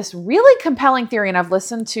have this really compelling theory, and I've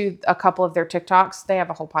listened to a couple of their TikToks. They have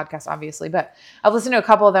a whole podcast, obviously, but I've listened to a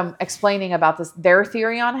couple of them explaining about their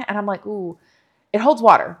theory on it, and I'm like, ooh, it holds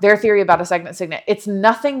water. Their theory about a second signet. It's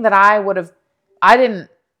nothing that I would have. I didn't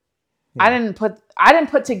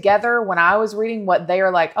put together when I was reading what they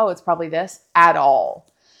are like. Oh, it's probably this at all.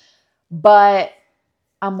 But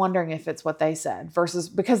I'm wondering if it's what they said versus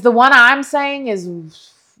because the one I'm saying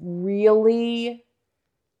is really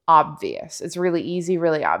obvious. It's really easy,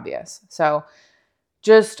 really obvious. So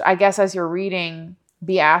just, I guess, as you're reading,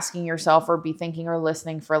 be asking yourself or be thinking or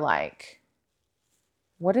listening for like,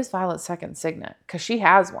 what is Violet's second signet? Because she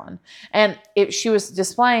has one. And if she was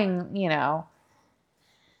displaying,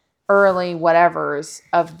 early whatevers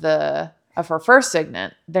of her first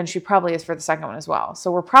signet, then she probably is for the second one as well.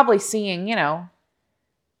 So we're probably seeing,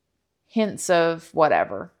 hints of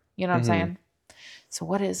whatever. You know what I'm saying? So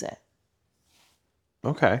what is it?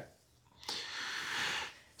 Okay.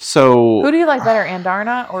 So Who do you like better,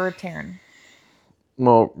 Andarna or Taryn?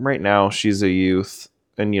 well, right now she's a youth,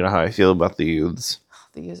 and you know how I feel about the youths.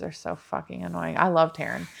 The youths are so fucking annoying. I love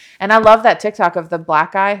Taryn. And I love that TikTok of the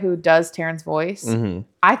black guy who does Taryn's voice. Mm-hmm.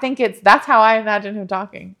 I think that's how I imagine him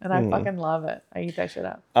talking. And I fucking love it. I eat that shit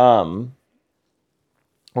up.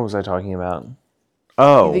 What was I talking about?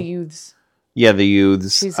 Oh, The youths. yeah, the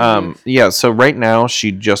youths. She's a youth. Yeah. So right now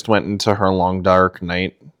she just went into her long dark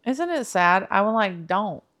night. Isn't it sad? I would like,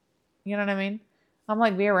 don't. You know what I mean? I'm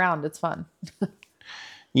like, be around. It's fun.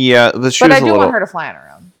 Yeah, but I do want her to fly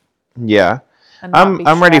around. Yeah. And not be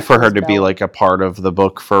I'm ready strapped for to her his to be belly. like a part of the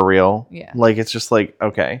book for real. Yeah. Like it's just like,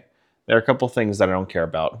 okay, there are a couple things that I don't care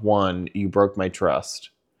about. One, you broke my trust.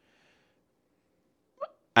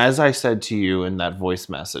 As I said to you in that voice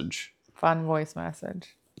message, Fun voice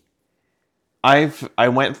message. I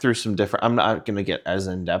went through some different. I'm not going to get as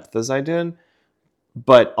in depth as I did,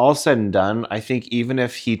 but all said and done, I think even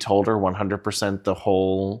if he told her 100% the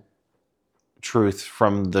whole truth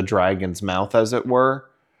from the dragon's mouth, as it were,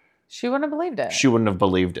 She wouldn't have believed it. she wouldn't have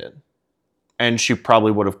believed it, and she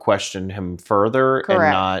probably would have questioned him further. Correct.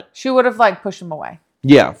 And not. She would have like pushed him away.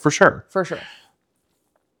 Yeah, for sure. For sure.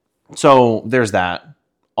 So there's that.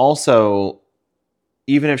 Also,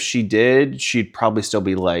 even if she did, she'd probably still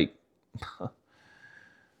be like,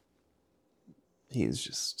 he's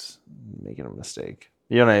just making a mistake.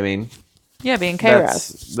 You know what I mean? Yeah, being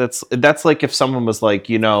K-Raz. That's like if someone was like,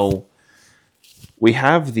 we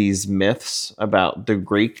have these myths about the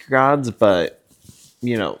Greek gods, but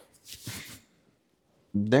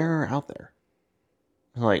they're out there.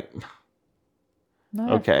 Like,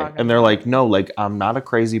 okay. And they're like, no, like I'm not a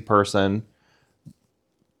crazy person.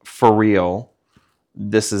 For real.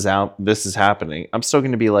 This is happening. I'm still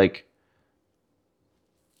going to be like,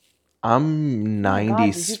 I'm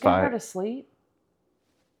 95. Did you get her to sleep?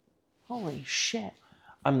 Holy shit.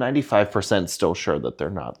 I'm 95% still sure that they're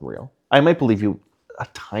not real. I might believe you a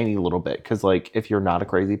tiny little bit because, like, if you're not a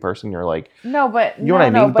crazy person, you're like, no, but you know what I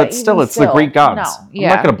mean. But still, it's the Greek gods. No, yeah.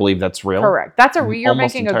 I'm not going to believe that's real. Correct. You're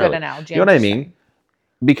Almost making entirely. a good analogy. You know what I mean?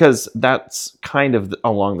 Because that's kind of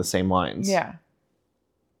along the same lines. Yeah.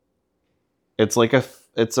 It's like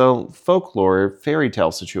it's a folklore fairy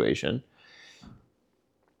tale situation.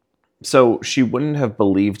 So she wouldn't have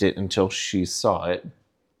believed it until she saw it.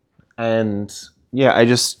 And yeah,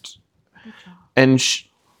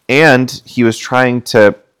 and he was trying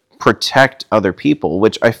to protect other people,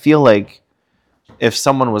 which I feel like if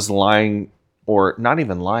someone was lying or not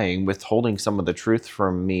even lying, withholding some of the truth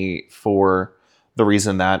from me for the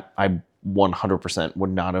reason that I 100%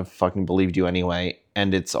 would not have fucking believed you anyway.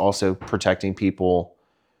 And it's also protecting people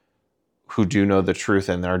who do know the truth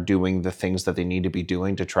and are doing the things that they need to be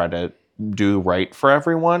doing to try to do right for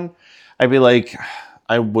everyone. I'd be like,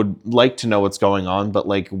 I would like to know what's going on, but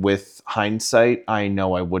like with hindsight, I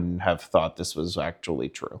know I wouldn't have thought this was actually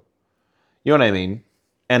true. You know what I mean?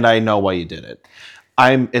 And I know why you did it.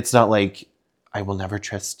 It's not like I will never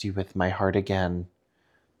trust you with my heart again.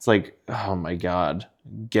 It's like, oh my God,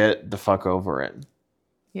 get the fuck over it.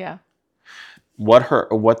 Yeah.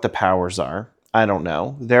 What the powers are, I don't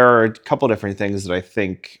know. There are a couple different things that I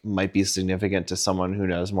think might be significant to someone who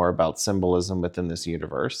knows more about symbolism within this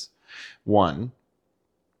universe. One,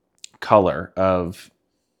 color of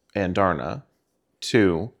Andarna.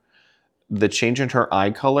 Two, the change in her eye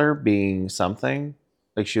color being something.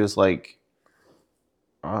 Like she was like,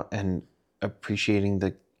 and appreciating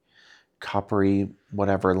the coppery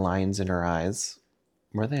whatever lines in her eyes.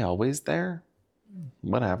 Were they always there?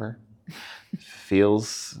 Whatever.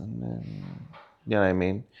 Feels, you know what I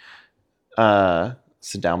mean? So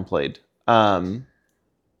downplayed.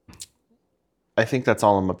 I think that's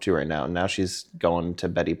all I'm up to right now. Now she's going to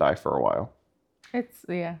Betty Bye for a while. It's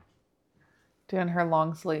doing her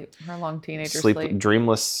long sleep, her long teenager sleep.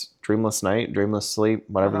 Dreamless night, dreamless sleep,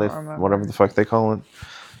 whatever I don't remember. whatever the fuck they call it.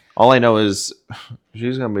 All I know is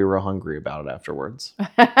she's gonna be real hungry about it afterwards.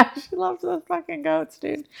 She loves those fucking goats,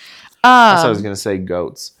 dude. Also, I was gonna say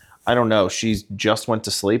goats. I don't know. She just went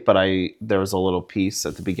to sleep, but there was a little piece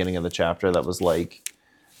at the beginning of the chapter that was like,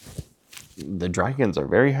 the dragons are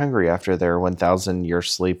very hungry after their 1,000-year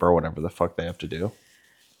sleep or whatever the fuck they have to do.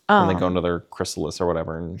 And they go into their chrysalis or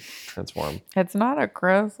whatever and transform. It's not a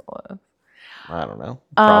chrysalis. I don't know.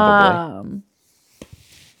 Probably.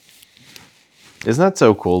 Isn't that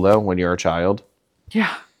so cool though when you're a child?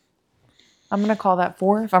 Yeah. I'm gonna call that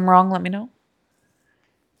 4. If I'm wrong, let me know.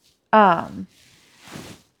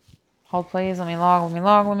 Hold please. Let me log.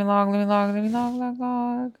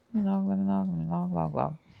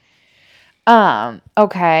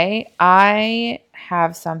 Okay. I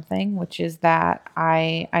have something, which is that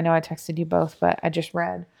I know I texted you both, but I just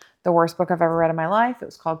read the worst book I've ever read in my life. It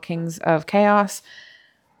was called Kings of Chaos.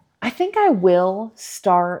 I think I will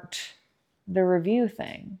start the review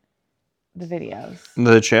thing, the videos.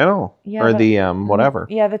 The channel? Yeah, or the whatever.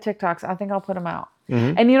 Yeah, the TikToks. I think I'll put them out.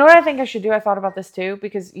 Mm-hmm. And you know what I think I should do? I thought about this too,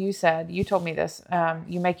 because you told me this.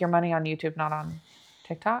 You make your money on YouTube, not on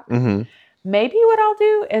TikTok. Mm-hmm. Maybe what I'll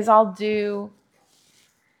do is I'll do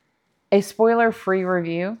a spoiler-free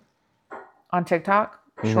review on TikTok.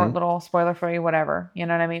 Mm-hmm. Short little spoiler-free, whatever. You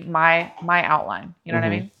know what I mean? My outline. You know what I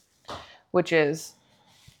mean? Which is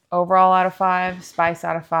overall out of 5, spice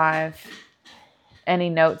out of 5, any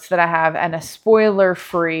notes that I have, and a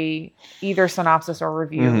spoiler-free either synopsis or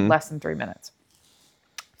review, less than 3 minutes.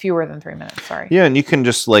 Fewer than 3 minutes, sorry. Yeah, and you can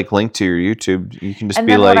just like link to your YouTube. You can just and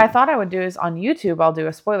be then like... what I thought I would do is on YouTube, I'll do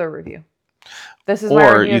a spoiler review. This is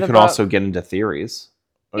or you can also get into theories.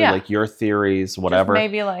 Or yeah. like your theories, whatever. Just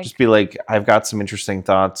maybe like... Just be like, I've got some interesting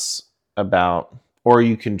thoughts about... Or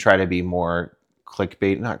you can try to be more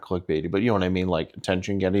clickbait, not clickbaity, but you know what I mean? Like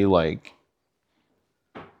attention getting, like...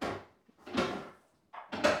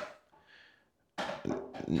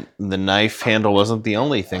 The knife handle wasn't the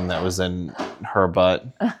only thing that was in her butt.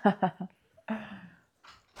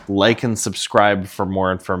 Like and subscribe for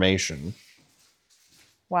more information.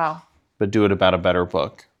 Wow. But do it about a better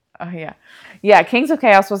book. Oh, yeah. Yeah, Kings of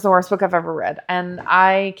Chaos was the worst book I've ever read. And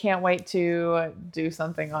I can't wait to do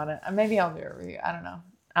something on it. Maybe I'll do a review. I don't know.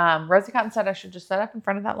 Rosie Cotton said I should just set up in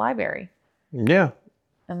front of that library. Yeah.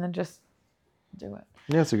 And then just do it.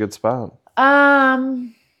 Yeah, it's a good spot.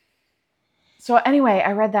 So anyway,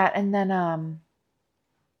 I read that. And then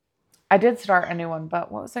I did start a new one.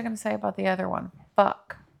 But what was I going to say about the other one?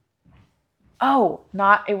 Fuck. Oh,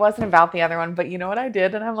 it wasn't about the other one. But you know what I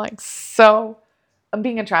did? And I'm like, I'm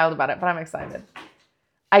being a child about it, but I'm excited.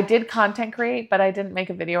 I did content create, but I didn't make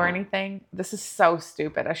a video or anything. This is so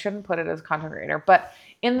stupid. I shouldn't put it as a content creator. But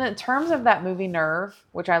in the terms of that movie Nerve,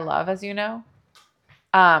 which I love, as you know,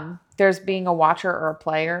 there's being a watcher or a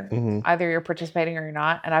player. Either you're participating or you're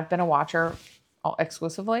not. And I've been a watcher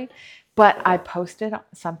exclusively. But I posted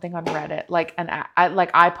something on Reddit.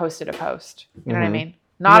 I posted a post. You know what I mean?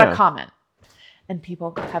 Not a comment. And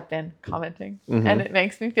people have been commenting. And it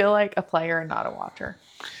makes me feel like a player and not a watcher.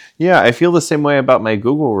 Yeah, I feel the same way about my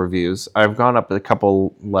Google reviews. I've gone up a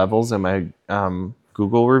couple levels in my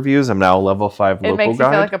Google reviews. I'm now level 5 local guide. It makes you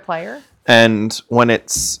feel like a player? And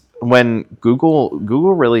when Google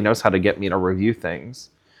really knows how to get me to review things.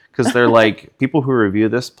 Because they're like, people who review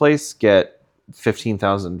this place get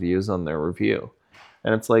 15,000 views on their review.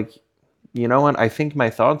 And it's like, you know what? I think my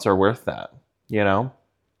thoughts are worth that, you know?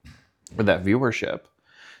 With that viewership.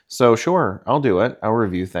 So sure, I'll do it. I'll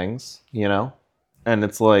review things, you know? And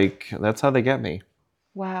it's like, that's how they get me.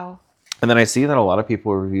 Wow. And then I see that a lot of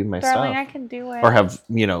people review my Darling, stuff. I can do it. Or have,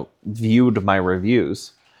 viewed my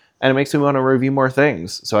reviews. And it makes me want to review more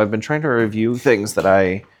things. So I've been trying to review things that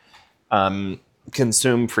I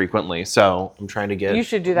consume frequently. So I'm trying to get you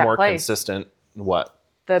should do that more place. Consistent. What?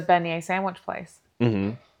 The beignet sandwich place.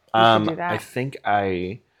 Mm-hmm. You should do that.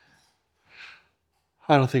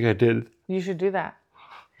 I don't think I did. You should do that.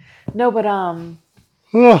 No, but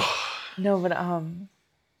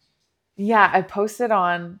yeah, I posted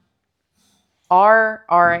on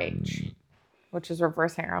RRH, which is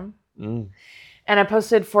reverse harem. And I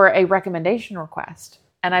posted for a recommendation request.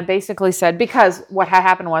 And I basically said, because what had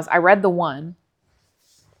happened was I read the one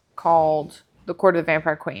called The Court of the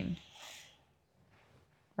Vampire Queen.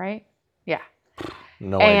 Right? Yeah.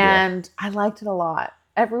 No idea. And I liked it a lot.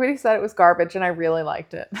 Everybody said it was garbage, and I really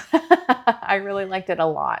liked it. I really liked it a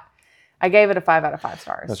lot. I gave it a 5 out of 5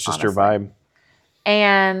 stars. That's just honestly. your vibe.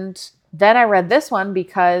 And then I read this one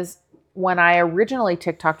because when I originally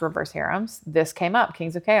TikToked reverse harems, this came up,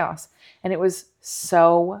 Kings of Chaos. And it was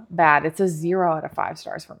so bad. It's a 0 out of 5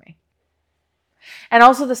 stars for me. And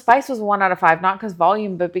also the spice was 1 out of 5, not because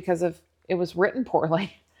volume, but because of it was written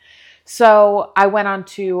poorly. So I went on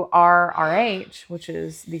to RRH, which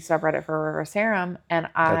is the subreddit for reverse harem, and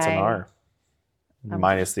That's an R.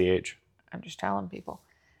 Minus the H. I'm just telling people.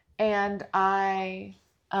 And I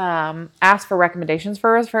asked for recommendations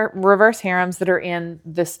for reverse harems that are in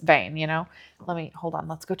this vein, you know? Hold on.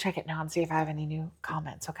 Let's go check it now and see if I have any new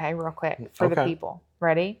comments, okay? Real quick for the people.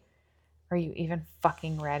 Ready? Are you even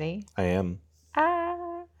fucking ready? I am.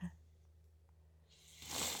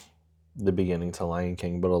 The beginning to Lion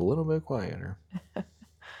King, but a little bit quieter.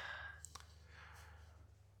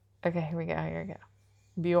 Okay, here we go.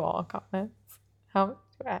 View all comments. How much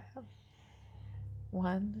do I have?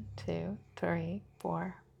 1, 2, 3,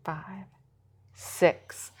 4, 5,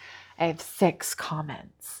 6. I have 6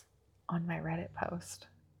 comments on my Reddit post.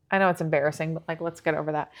 I know it's embarrassing, but like, let's get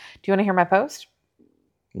over that. Do you want to hear my post?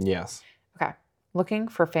 Yes. Okay. Looking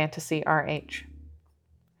for fantasy RH.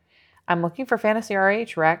 I'm looking for fantasy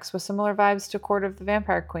RH Rex with similar vibes to Court of the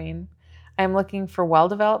Vampire Queen. I'm looking for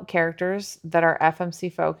well-developed characters that are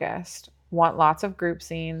FMC focused. Want lots of group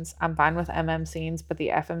scenes. I'm fine with MM scenes, but the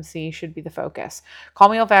FMC should be the focus. Call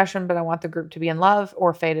me old-fashioned, but I want the group to be in love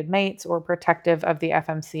or fated mates or protective of the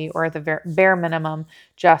FMC or at the bare minimum,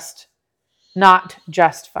 not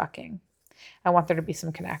just fucking. I want there to be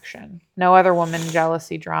some connection. No other woman,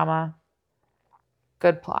 jealousy, drama.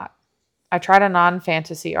 Good plot. I tried a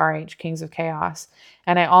non-fantasy RH, Kings of Chaos,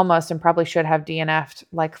 and I almost and probably should have DNF'd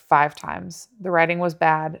like 5 times. The writing was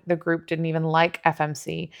bad. The group didn't even like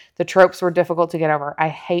FMC. The tropes were difficult to get over. I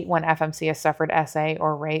hate when FMC has suffered SA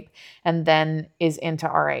or rape and then is into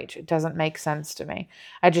RH. It doesn't make sense to me.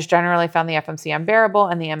 I just generally found the FMC unbearable,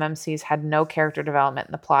 and the MMCs had no character development,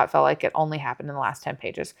 and the plot felt like it only happened in the last 10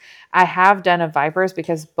 pages. I have done a Vipers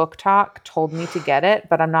because Book Talk told me to get it,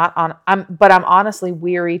 but I'm honestly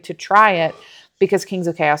weary to try it because Kings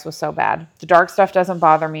of Chaos was so bad. The dark stuff doesn't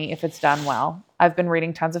bother me if it's done well. I've been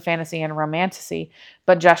reading tons of fantasy and romantasy,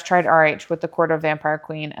 but just tried RH with the Court of Vampire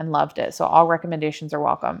Queen and loved it. So all recommendations are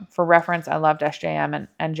welcome. For reference, I loved SJM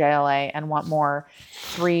and JLA and want more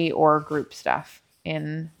 3 or group stuff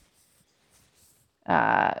in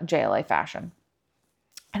JLA fashion.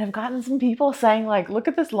 And I've gotten some people saying like, look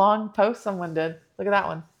at this long post someone did. Look at that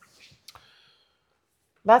one.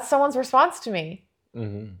 That's someone's response to me.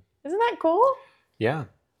 Mm-hmm. Isn't that cool? Yeah.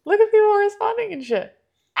 Look at people responding and shit.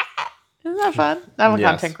 Isn't that fun? I'm a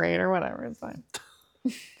content creator, whatever. It's fine.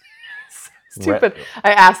 Stupid.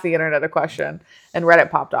 I asked the internet a question and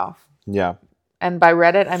Reddit popped off. Yeah. And by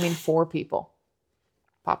Reddit, I mean 4 people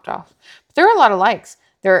popped off. But there are a lot of likes.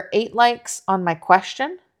 There are 8 likes on my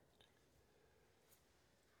question.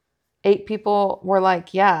 8 people were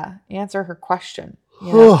like, yeah, answer her question.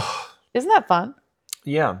 You know? Isn't that fun?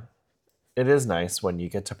 Yeah. It is nice when you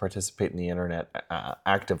get to participate in the internet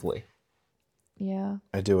actively. Yeah.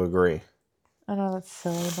 I do agree. I know that's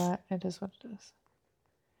silly, but it is what it is.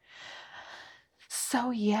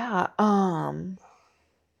 So yeah,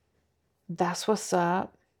 that's what's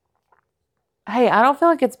up. Hey, I don't feel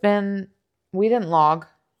like we didn't log.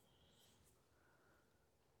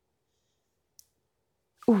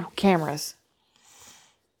 Ooh, cameras.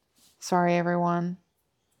 Sorry, everyone.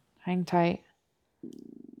 Hang tight.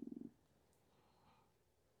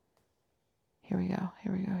 Here we go.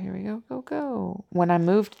 Go. When I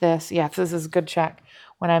moved this, yes, this is a good check.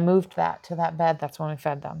 When I moved that to that bed, that's when we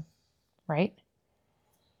fed them. Right?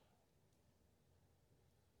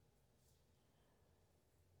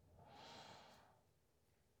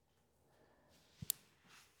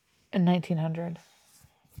 In 1900.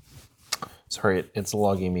 Sorry, it's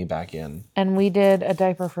logging me back in. And we did a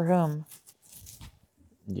diaper for whom?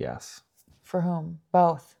 Yes. For whom?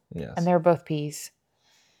 Both. Yes. And they were both peas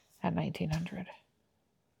at 1900.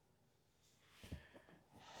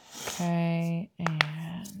 Okay,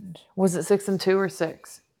 and was it 6 and 2 or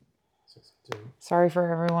 6? 6 and 2. Sorry for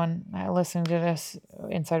everyone listening to this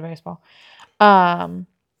inside baseball. And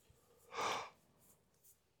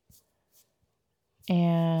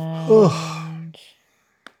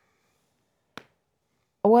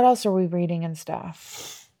what else are we reading and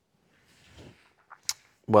stuff?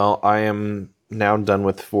 Well, I am now done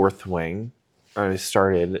with Fourth Wing. I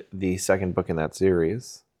started the second book in that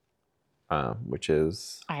series, which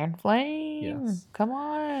is Iron Flame. Yes. Come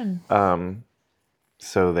on.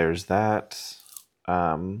 So there's that.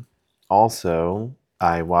 Also,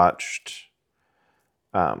 I watched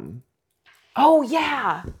Oh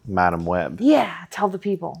yeah. Madam Web. Yeah, tell the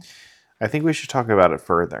people. I think we should talk about it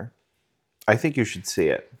further. I think you should see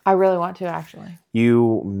it. I really want to, actually.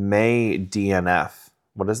 You may DNF.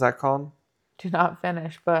 What is that called? Do not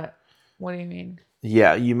finish, but what do you mean?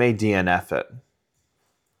 Yeah, you may DNF it.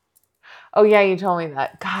 Oh, yeah, you told me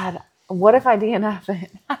that. God, what if I DNF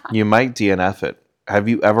it? You might DNF it. Have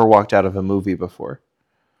you ever walked out of a movie before?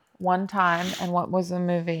 One time, and what was the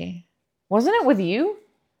movie? Wasn't it with you?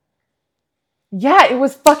 Yeah, it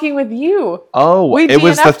was fucking with you. Oh, We it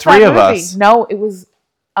was the DNF'd three that of movie. us. No, it was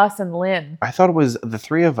us and Lynn. I thought it was the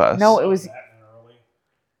three of us. No, it was.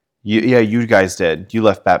 You guys did. You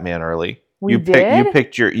left Batman early. We You did?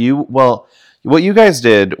 picked well, what you guys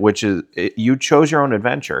did, which is you chose your own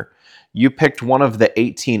adventure. You picked one of the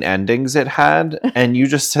 18 endings it had, and you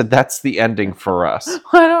just said that's the ending for us.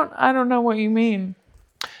 I don't know what you mean.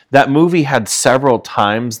 That movie had several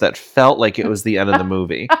times that felt like it was the end of the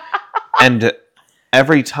movie. And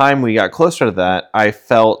every time we got closer to that, I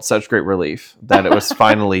felt such great relief that it was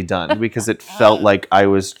finally done, because it felt like I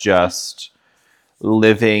was just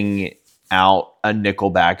living out a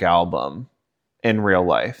Nickelback album in real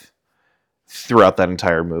life throughout that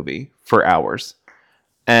entire movie for hours.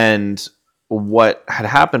 And what had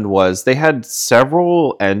happened was they had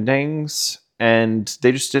several endings and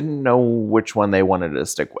they just didn't know which one they wanted to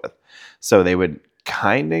stick with. So they would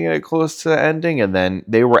kind of get close to the ending, and then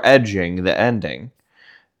they were edging the ending.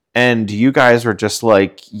 And you guys were just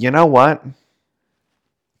like, you know what?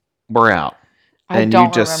 We're out. I And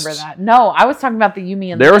don't remember that. No, I was talking about the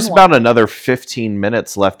Yumi and There Lynn was one. about another 15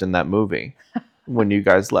 minutes left in that movie when you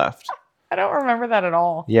guys left. I don't remember that at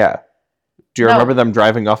all. Yeah. Do you No. remember them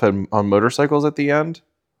driving off on motorcycles at the end?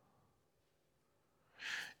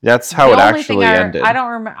 That's how The it only actually thing ended. I don't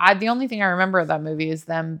remember. The only thing I remember of that movie is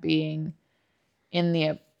them being in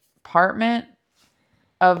the apartment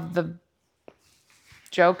of the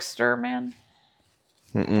jokester man,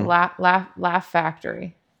 the laugh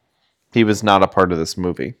factory. He was not a part of this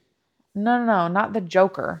movie. No, not the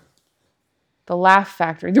Joker. The Laugh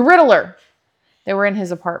Factory, the Riddler. They were in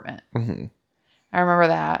his apartment. Mm-hmm. I remember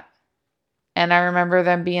that, and I remember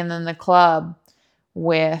them being in the club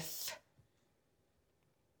with.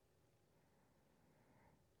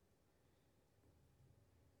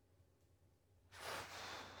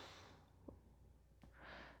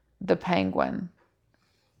 The Penguin.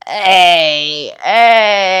 Hey,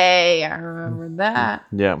 I remember that.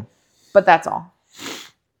 Yeah. But that's all.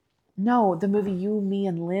 No, the movie You, Me,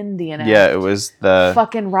 and Lynn DNF. Yeah, it was the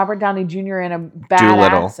fucking Robert Downey Jr. in a bad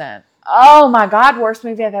Doolittle. accent. Oh my God, worst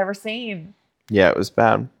movie I've ever seen. Yeah, it was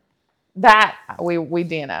bad. That we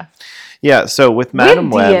DNF'd. Yeah, so with Madam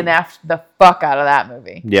We Web, DNF'd the fuck out of that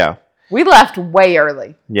movie. yeah, We left way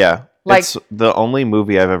early. yeah, Like- it's the only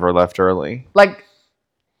movie I've ever left early. Like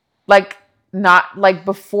not like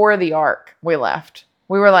before the arc we left.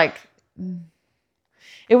 We were like,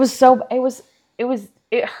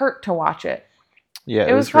 it hurt to watch it. Yeah,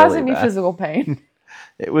 It was really causing me bad. physical pain.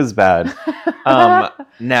 It was bad.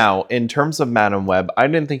 Now, in terms of Madam Web, I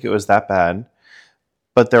didn't think it was that bad,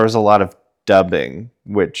 but there was a lot of dubbing,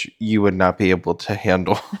 which you would not be able to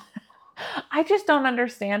handle. I just don't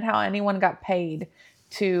understand how anyone got paid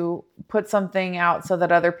to put something out so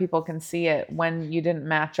that other people can see it when you didn't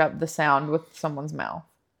match up the sound with someone's mouth.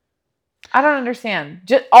 I don't understand.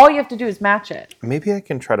 Just all you have to do is match it. Maybe I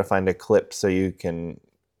can try to find a clip so you can.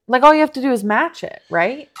 Like all you have to do is match it,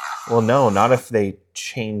 right? Well, no, not if they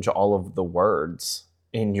change all of the words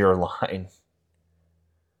in your line.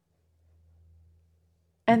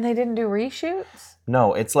 And they didn't do reshoots?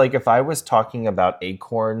 No, it's like if I was talking about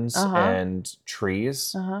acorns Uh-huh. and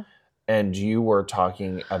trees, Uh-huh. and you were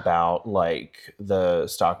talking about like the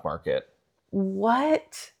stock market.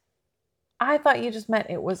 What? I thought you just meant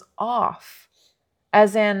it was off.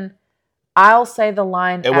 As in, I'll say the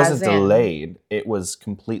line It wasn't as in. delayed. It was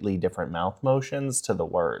completely different mouth motions to the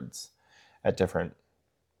words at different.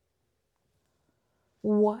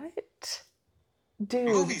 What? Dude.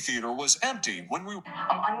 Movie theater was empty when we.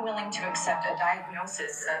 I'm unwilling to accept a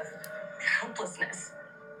diagnosis of helplessness.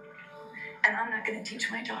 And I'm not going to teach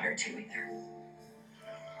my daughter to either.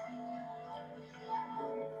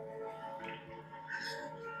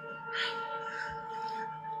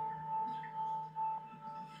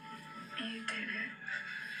 You did it.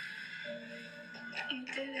 You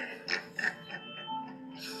did it.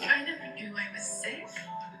 I never knew I was sick.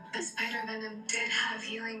 The spider venom did have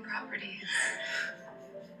healing properties.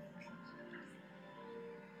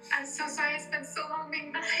 I'm so sorry I spent so long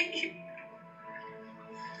being mad at you.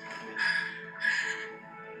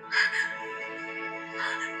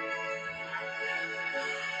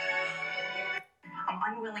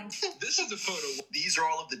 I'm unwilling to. This is the photo. These are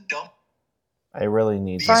all of the dump. I really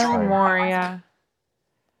need to Finally try. more, yeah.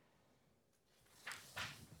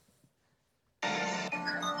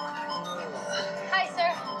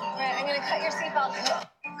 Cut your seatbelt.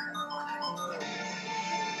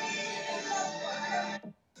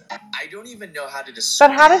 I don't even know how to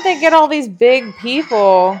describe. But how did they get all these big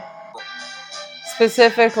people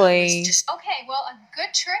specifically? Okay, well, a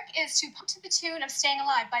good trick is to pump to the tune of Staying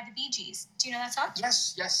Alive by the Bee Gees. Do you know that song?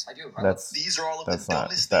 Yes, I do. These are all of the that's not-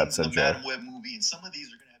 dumbest that's things in a the joke. Madam Web movie, and some of these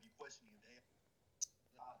are going to have you questioning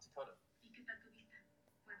Dakota.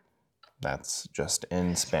 That's just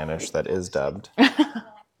in Spanish that is dubbed.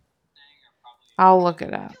 I'll look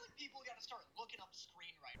it up.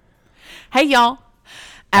 Hey, y'all.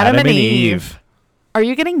 Adam and Eve. Are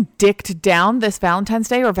you getting dicked down this Valentine's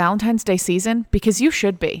Day or Valentine's Day season? Because you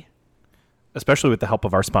should be. Especially with the help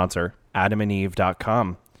of our sponsor,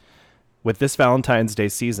 adamandeve.com. With this Valentine's Day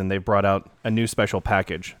season, they've brought out a new special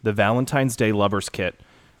package, the Valentine's Day Lovers Kit.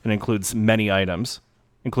 It includes many items,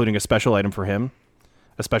 including a special item for him,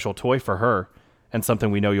 a special toy for her, and something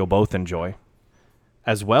we know you'll both enjoy,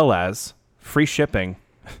 as well as free shipping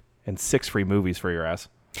and 6 free movies for your ass.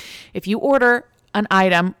 If you order an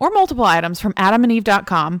item or multiple items from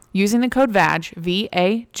adamandeve.com using the code VAJ,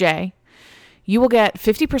 V-A-J, you will get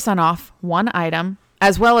 50% off one item,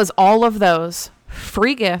 as well as all of those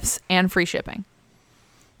free gifts and free shipping.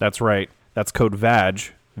 That's right. That's code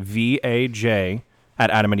VAJ, V-A-J, at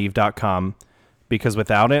adamandeve.com, because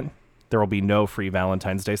without it, there will be no free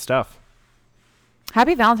Valentine's Day stuff.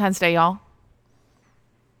 Happy Valentine's Day, y'all.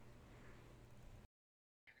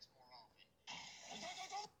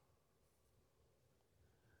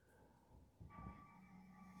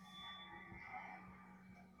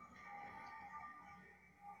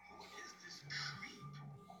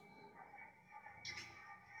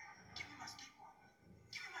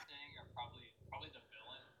 Probably the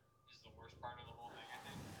villain is the worst part of the whole thing, I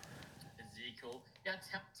think. Ezekiel. Yeah,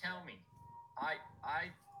 tell me. I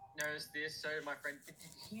noticed this, so did my friend.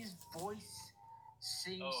 His voice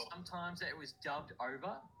seems sometimes that it was dubbed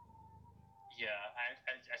over. Yeah,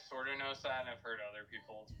 I sort of noticed that, and I've heard other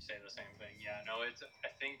people say the same thing. Yeah, no, I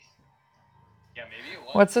think, yeah, maybe it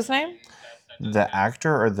was. What's his name? The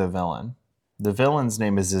actor or the villain? The villain's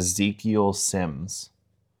name is Ezekiel Sims.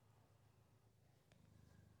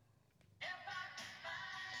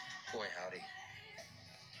 Boy, howdy.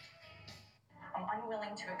 I'm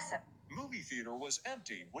unwilling to accept. Movie theater was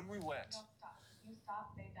empty when we went. Don't stop. If you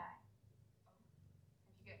stop, they die.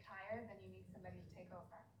 If you get tired, then you need somebody to take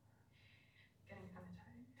over. Getting kind of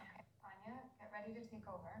tired. Okay, Anya, get ready to take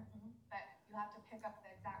over. But you have to pick up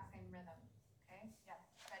the exact same rhythm. Okay? Yes.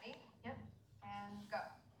 Ready? Yep. And go.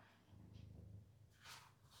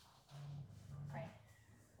 Great.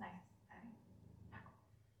 Nice.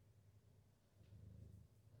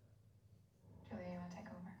 Julia, you want to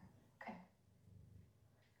take over? Okay.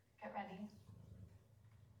 Get ready.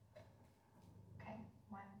 Okay.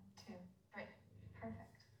 1, 2, 3.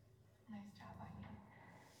 Perfect. Nice job, Anya.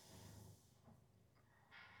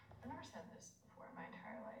 I've never said this before in my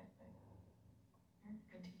entire life, but you're a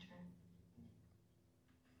good teacher.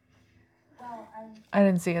 Well, I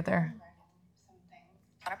didn't see it there.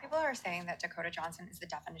 A lot of people are saying that Dakota Johnson is the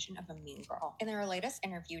definition of a mean girl. In their latest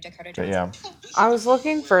interview, Dakota But Johnson. yeah. I was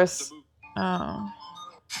looking for... Oh.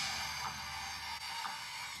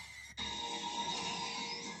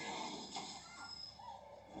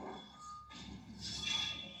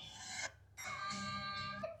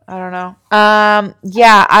 I don't know.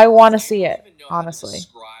 Yeah, I want to see it, honestly.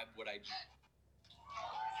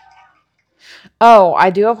 Oh, I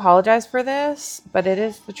do apologize for this, but it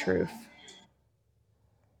is the truth.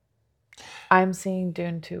 I'm seeing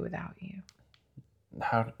Dune 2 without you.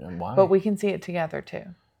 How and why? But we can see it together too.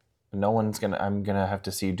 I'm gonna have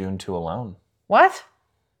to see Dune 2 alone. What?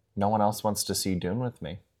 No one else wants to see Dune with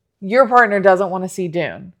me. Your partner doesn't want to see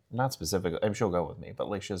Dune. Not specifically. I'm sure she'll go with me, but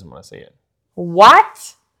like she doesn't want to see it.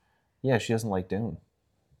 What? Yeah, she doesn't like Dune.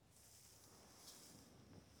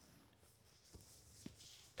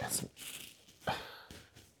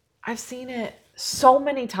 I've seen it so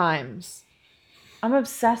many times. I'm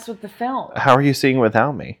obsessed with the film. How are you seeing it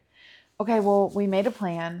without me? Okay, well, we made a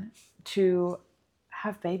plan to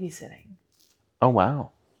have babysitting. Oh,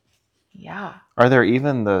 wow. Yeah. Are there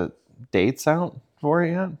even the dates out for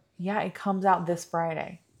it yet? Yeah, it comes out this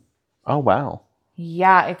Friday. Oh, wow.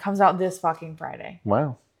 Yeah, it comes out this fucking Friday.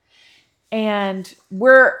 Wow. And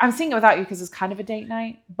I'm seeing it without you because it's kind of a date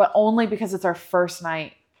night, but only because it's our first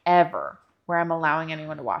night ever where I'm allowing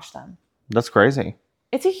anyone to watch them. That's crazy.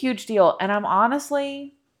 It's a huge deal. And I'm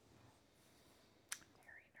honestly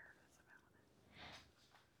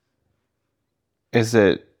very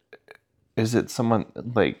nervous. Is it someone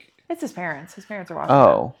like... It's his parents. His parents are watching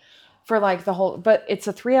it. For like the whole... But it's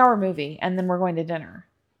a 3-hour movie and then we're going to dinner.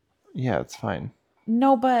 Yeah, it's fine.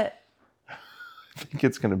 No, but... I think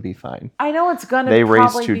it's going to be fine. I know it's gonna. They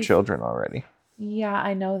raised probably two be, children already Yeah,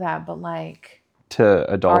 I know that, but like, to are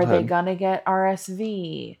they adulthood. gonna get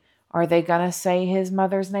RSV? Are they gonna say his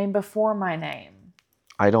mother's name before my name?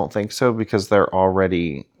 I don't think so because they're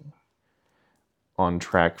already on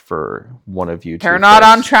track for one of you two. They're not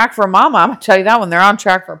on first. track for Mama. I'm gonna tell you that one. They're on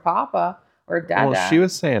track for Papa or Dada. Well, she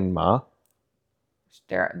was saying Ma.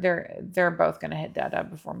 They're both gonna hit Dada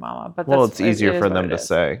before Mama. But Well, that's, it's easier it is for what them it to is.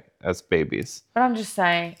 say as babies. But I'm just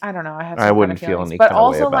saying, I don't know. I have I some wouldn't kind of feel feelings. any But kind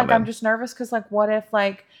of way also, about like, I'm it. just nervous because, like, what if,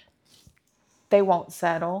 like, they won't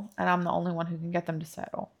settle and I'm the only one who can get them to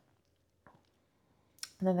settle?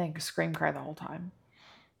 And then they scream cry the whole time.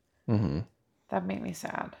 Mm-hmm. That'd make me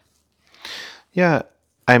sad. Yeah,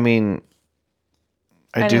 I mean,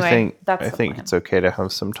 I do Anyway, think that's I the think plan. it's okay to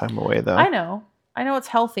have some time away, though. I know it's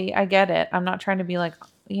healthy. I get it. I'm not trying to be like,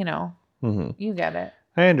 Mm-hmm. you get it.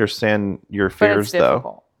 I understand your But fears, it's though.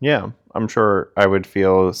 difficult. Yeah, I'm sure I would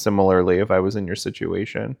feel similarly if I was in your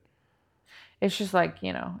situation. It's just like,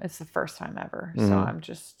 it's the first time ever. So Mhm. I'm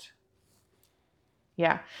just,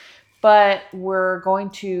 yeah. But we're going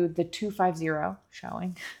to the 250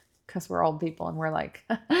 showing because we're old people and we're like,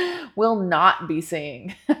 we'll not be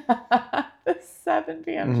seeing the 7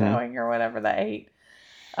 p.m. Mhm. showing or whatever, the 8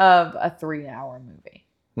 of a 3-hour movie.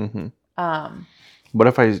 Mm-hmm. What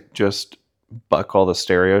if I just buck all the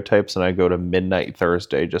stereotypes and I go to midnight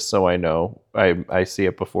Thursday just so I know I see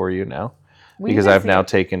it before you now? Because I've now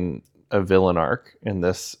taken a villain arc in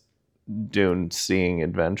this Dune seeing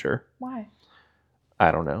adventure. Why?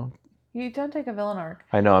 I don't know. You don't take a villain arc.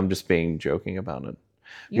 I know, I'm just being joking about it.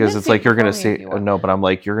 You Because can it's see like it you're going to before me see... if you want. No, but I'm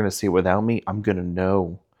like, you're going to see it without me? I'm going to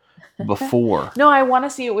know before. No, I want to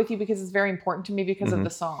see it with you because it's very important to me because Mhm. of the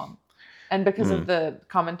song and because of the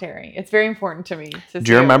commentary. It's very important to me.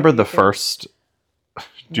 Do you remember the first...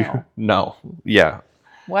 No. No. Yeah.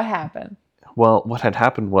 What happened? Well, what had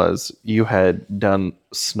happened was you had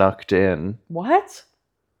snucked in What?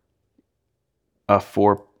 a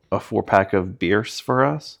four pack of beers for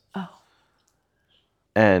us. Oh.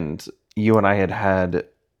 And you and I had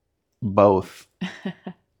both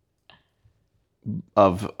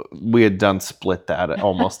we had done split that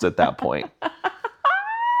almost at that point.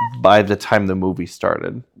 By the time the movie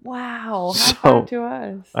started. Wow. High five to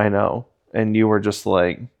us. I know. And you were just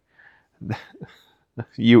like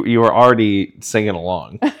you were already singing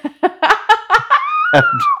along.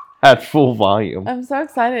 at full volume. I'm so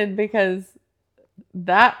excited because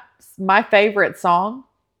that's my favorite song.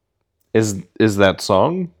 Is that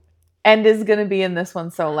song? And is going to be in this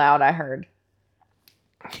one so loud, I heard.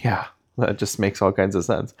 Yeah, that just makes all kinds of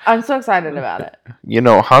sense. I'm so excited about it.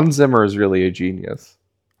 Hans Zimmer is really a genius.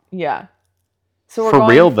 Yeah. So For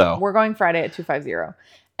real, though. We're going Friday at 250.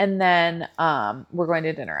 And then we're going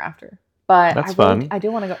to dinner after. But That's fun. I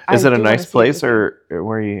do want to go. Is it a nice place or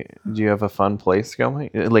do you have a fun place going?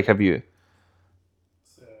 Like, have you?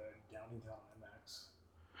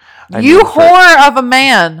 You whore of a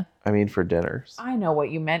man. I mean, for dinners. I know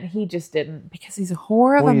what you meant. He just didn't because he's a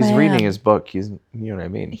whore of a man. Well, he's reading his book. You know what I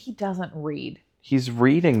mean? He doesn't read. He's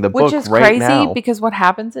reading the Which book is right now. crazy because what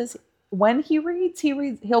happens is when he reads,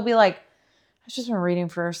 he'll be like, I've just been reading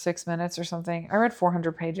for 6 minutes or something. I read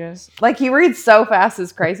 400 pages. Like, he reads so fast,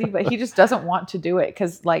 it's crazy, but he just doesn't want to do it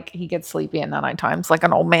because, like, he gets sleepy at night times like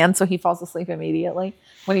an old man, so he falls asleep immediately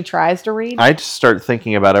when he tries to read. I just start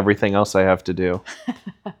thinking about everything else I have to do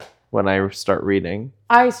when I start reading.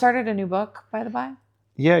 I started a new book, by the by.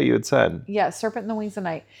 Yeah, you had said. Yeah, Serpent in the Wings of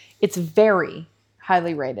Night. It's very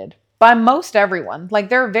highly rated by most everyone. Like,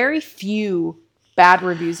 there are very few bad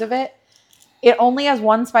reviews of it. It only has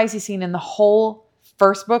one spicy scene in the whole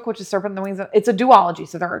first book, which is Serpent in the Wings. It's a duology,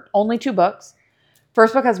 so there are only 2 books.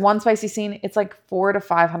 First book has one spicy scene. It's like 400 to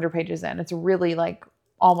 500 pages in. It's really like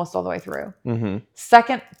almost all the way through. Mm-hmm.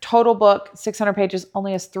 Second total book, 600 pages,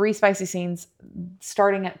 only has 3 spicy scenes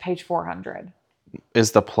starting at page 400.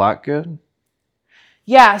 Is the plot good?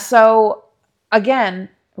 Yeah, so again,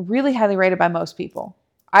 really highly rated by most people.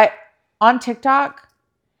 On TikTok,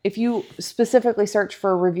 if you specifically search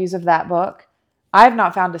for reviews of that book, I have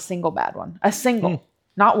not found a single bad one.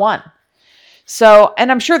 Not one. So,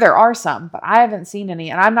 and I'm sure there are some, but I haven't seen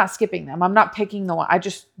any, and I'm not skipping them. I'm not picking the one. I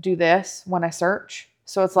just do this when I search.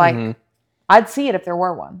 So it's like, I'd see it if there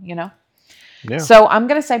were one, Yeah. So I'm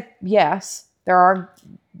going to say yes, there are,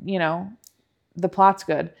 the plot's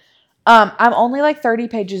good. I'm only like 30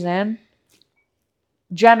 pages in.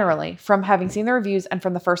 Generally, from having seen the reviews and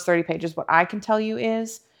from the first 30 pages, what I can tell you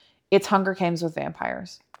is it's Hunger Games with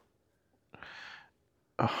vampires.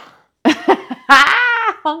 Oh.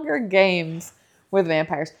 Hunger Games with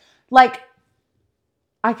vampires. Like,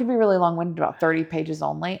 I can be really long-winded about 30 pages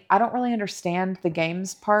only. I don't really understand the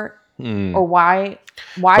games part Hmm. or why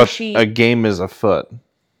But she. a game is afoot.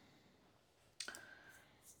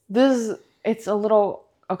 It's a little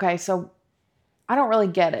okay. So I don't really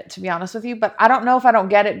get it, to be honest with you. But I don't know if I don't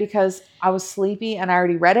get it because I was sleepy and I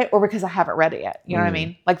already read it, or because I haven't read it yet. You know what I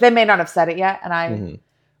mean? Like they may not have said it yet, and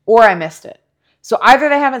or I missed it. So either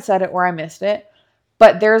they haven't said it or I missed it.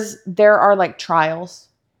 But there are like trials,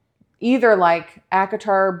 either like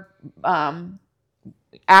ACOTAR,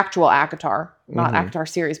 actual ACOTAR, not ACOTAR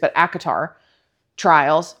series, but ACOTAR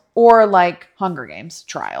trials, or like Hunger Games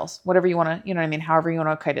trials, whatever you want to, you know what I mean? However you want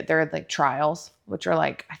to equate it. They're like trials, which are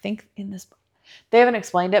like, I think in this, they haven't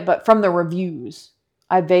explained it, but from the reviews,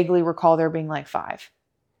 I vaguely recall there being like 5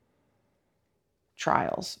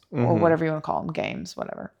 trials or whatever you want to call them, games,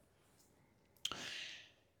 whatever.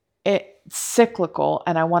 It's cyclical,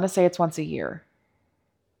 and I want to say it's once a year.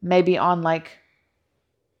 Maybe on like,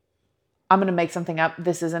 I'm going to make something up.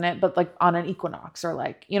 This isn't it, but like on an equinox or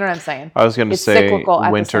like, you know what I'm saying? I was going to It's say cyclical at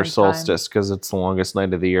the winter same time. solstice because it's the longest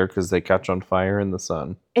night of the year because they catch on fire in the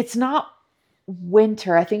sun. It's not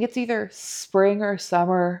winter. I think it's either spring or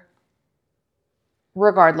summer.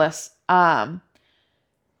 Regardless, they're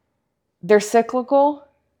cyclical.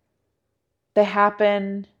 They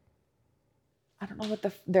happen. I don't know what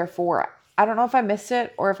they're for. I don't know if I missed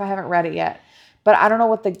it or if I haven't read it yet, but I don't know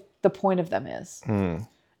what the point of them is.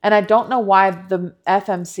 And I don't know why the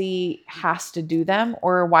FMC has to do them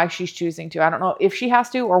or why she's choosing to. I don't know if she has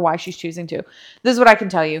to or why she's choosing to. This is what I can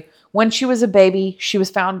tell you. When she was a baby, she was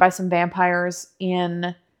found by some vampires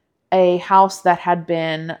in a house that had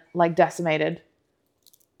been like decimated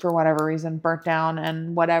for whatever reason, burnt down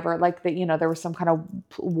and whatever. Like that, there was some kind of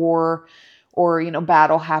war or,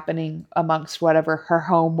 battle happening amongst whatever her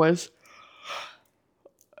home was.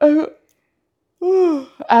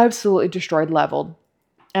 Absolutely destroyed, leveled.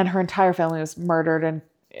 And her entire family was murdered and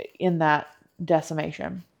in that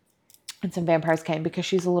decimation. And some vampires came because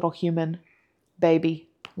she's a little human baby.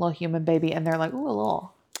 And they're like, ooh, a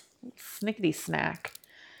little snickety snack.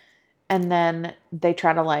 And then they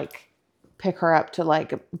try to like pick her up to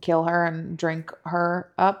like kill her and drink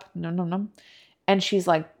her up. No. And she's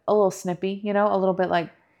like a little snippy, a little bit like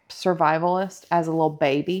survivalist as a little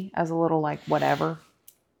baby, as a little like whatever.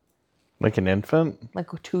 Like an infant?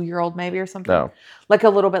 Like a 2-year-old maybe or something. No. Like a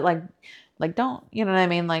little bit like don't, you know what I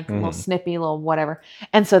mean? Like a little snippy, little whatever.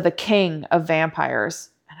 And so the king of vampires,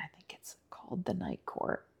 and I think it's called the Night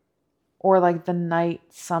Court or like the night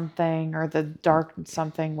something or the dark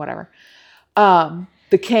something, whatever.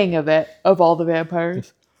 The king of it, of all the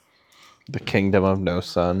vampires. The kingdom of no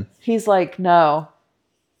sun. He's like, no,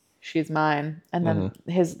 she's mine. And then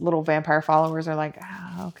his little vampire followers are like,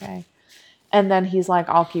 okay. And then he's like,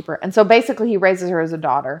 I'll keep her. And so basically he raises her as a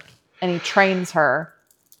daughter and he trains her.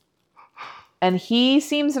 And he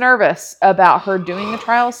seems nervous about her doing the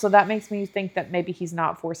trials. So that makes me think that maybe he's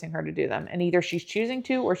not forcing her to do them. And either she's choosing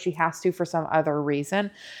to or she has to for some other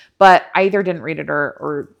reason. But I either didn't read it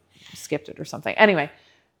or skipped it or something. Anyway,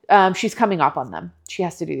 she's coming up on them. She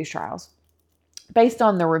has to do these trials. Based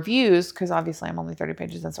on the reviews, because obviously I'm only 30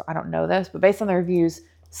 pages in, so I don't know this. But based on the reviews,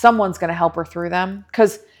 someone's going to help her through them.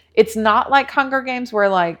 Because it's not like Hunger Games where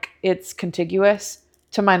like it's contiguous.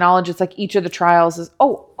 To my knowledge, it's like each of the trials is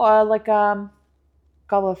like Goblet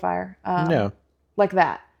of Fire, like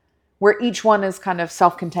that, where each one is kind of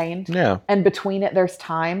self-contained. Yeah, and between it there's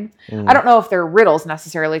time. I don't know if they're riddles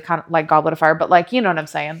necessarily, kind of like Goblet of Fire, but like you know what I'm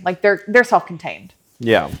saying. Like they're self-contained.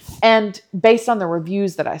 Yeah, and based on the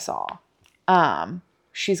reviews that I saw,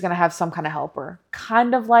 she's gonna have some kind of helper,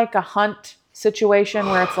 kind of like a hunt situation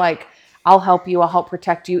where it's like, I'll help you, I'll help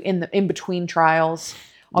protect you in between trials.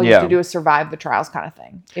 All you have to do is survive the trials kind of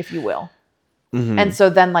thing, if you will. And so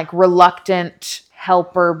then like reluctant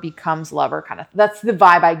helper becomes lover kind of. That's the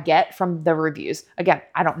vibe I get from the reviews. Again,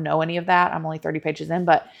 I don't know any of that. I'm only 30 pages in,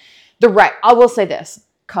 but I will say this.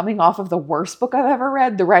 Coming off of the worst book I've ever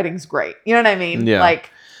read, the writing's great. You know what I mean? Yeah. Like,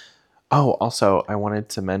 also, I wanted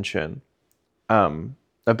to mention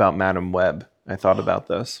about Madam Web. I thought about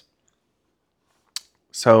this.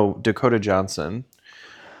 So Dakota Johnson,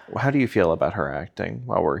 how do you feel about her acting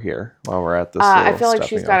while we're here? While we're at this, I feel like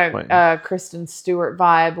she's got point? a Kristen Stewart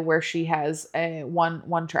vibe where she has a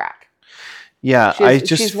one track. Yeah, I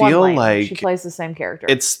just feel like she plays the same character.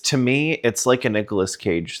 To me, it's like a Nicolas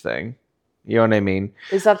Cage thing. You know what I mean?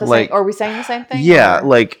 Is that the same? Are we saying the same thing? Yeah,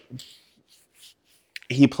 like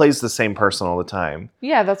he plays the same person all the time.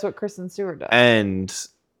 Yeah, that's what Kristen Stewart does. And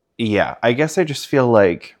yeah, I guess I just feel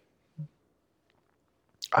like,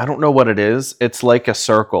 I don't know what it is. It's like a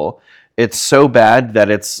circle. It's so bad that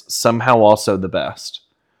it's somehow also the best.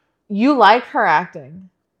 You like her acting?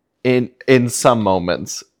 in some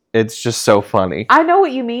moments. It's just so funny. I know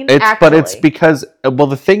what you mean. But it's because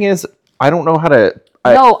the thing is, I don't know how to.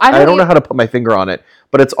 I know I don't know how to put my finger on it.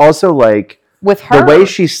 But it's also like with her, the way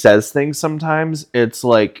she says things. Sometimes it's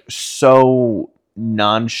like so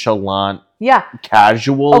nonchalant,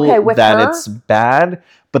 casual that her, it's bad.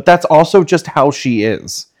 But that's also just how she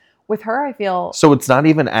is. With her, I feel so it's not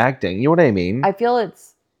even acting. You know what I mean? I feel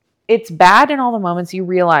it's bad in all the moments you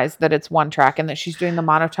realize that it's one track and that she's doing the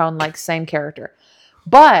monotone like same character.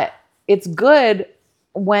 But it's good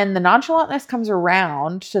when the nonchalantness comes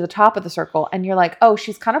around to the top of the circle and you're like, oh,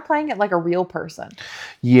 she's kind of playing it like a real person.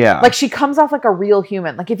 Yeah. Like she comes off like a real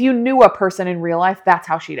human. Like if you knew a person in real life, that's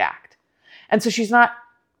how she'd act. And so she's not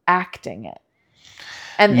acting it.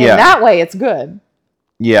 And in that way, it's good.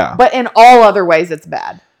 Yeah. But in all other ways, it's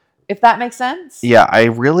bad. If that makes sense? Yeah, I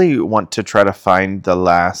really want to try to find the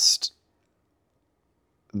last...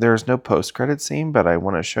 There's no post-credit scene, but I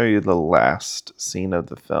want to show you the last scene of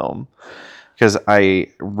the film. Because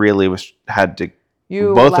I really had to...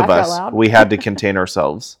 both of us, we had to contain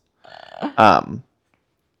ourselves. At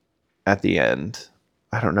the end.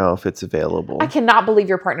 I don't know if it's available. I cannot believe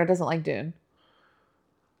your partner doesn't like Dune.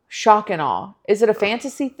 Shock and awe. Is it a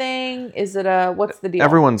fantasy thing? Is it a... What's the deal?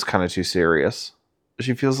 Everyone's kind of too serious.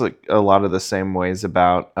 She feels like a lot of the same ways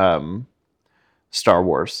about Star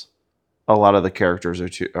Wars. A lot of the characters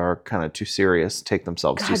are kind of too serious, take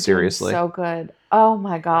themselves too seriously. So good. Oh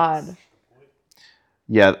my god.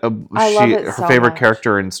 Yeah, I love it her so favorite much.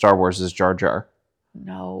 character in Star Wars is Jar Jar.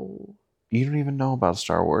 No. You don't even know about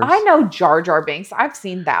Star Wars. I know Jar Jar Binks. I've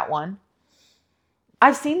seen that one.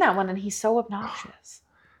 And he's so obnoxious.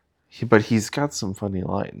 But he's got some funny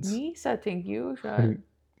lines. Misa think you should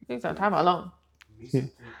take some time alone.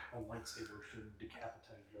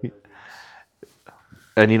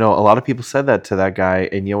 And a lot of people said that to that guy,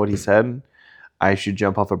 and you know what he said? I should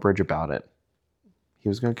jump off a bridge about it. He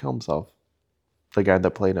was going to kill himself. The guy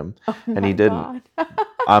that played him. And he didn't.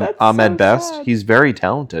 Ahmed Best, he's very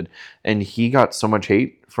talented. And he got so much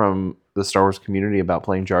hate from the Star Wars community about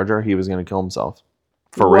playing Jar Jar, he was going to kill himself.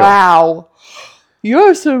 For real. Wow.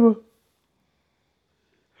 You're so...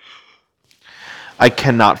 I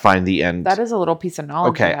cannot find the end. That is a little piece of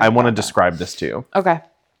knowledge. Okay, I want to describe this to you. Okay.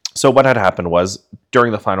 So what had happened was,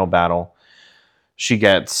 during the final battle, she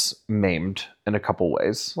gets maimed in a couple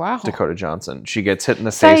ways. Wow. Dakota Johnson. She gets hit in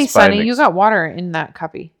the Say, face by Sonny, you got water in that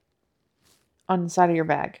cuppy. On the side of your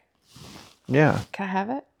bag. Yeah. Can I have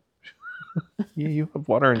it? Yeah, you have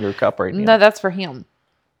water in your cup right now. No, that's for him.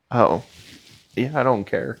 Oh. Yeah, I don't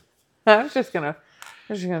care. I'm just gonna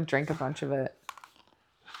drink a bunch of it.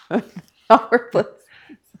 I'll replace.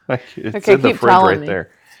 It's Okay, in the keep fridge telling right me.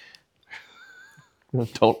 there.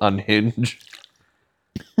 Don't unhinge.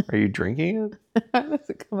 Are you drinking it? How does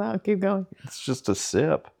it come out? Keep going. It's just a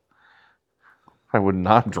sip. I would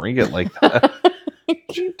not drink it like that.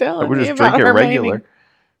 Keep telling I would me just about drink it her regular.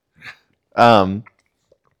 maiming.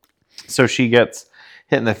 So she gets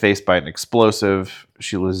hit in the face by an explosive.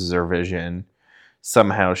 She loses her vision.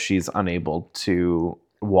 Somehow she's unable to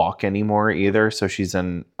walk anymore either. So she's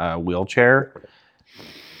in a wheelchair.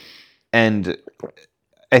 And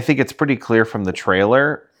I think it's pretty clear from the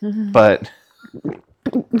trailer, but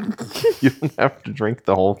you don't have to drink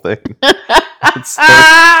the whole thing.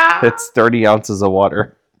 It's 30 ounces of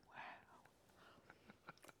water.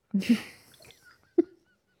 Just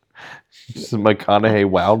McConaughey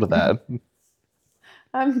wowed that.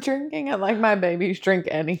 I'm drinking it like my babies drink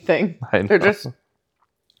anything. I know. They're just.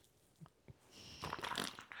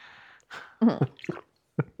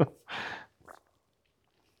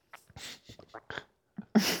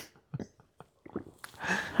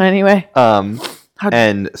 Anyway.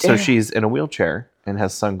 And so she's in a wheelchair and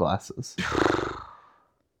has sunglasses.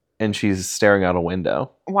 And she's staring out a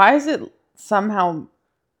window. Why is it somehow...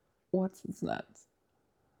 What's his nuts?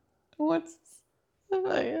 What's...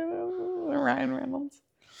 Ryan Reynolds?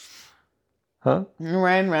 Huh?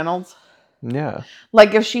 Ryan Reynolds? Yeah.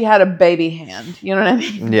 Like if she had a baby hand. You know what I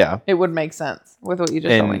mean? Yeah. It would make sense with what you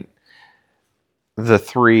just told me. The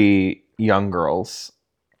three young girls,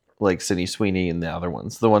 like Sydney Sweeney and the other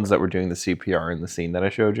ones, the ones that were doing the CPR in the scene that I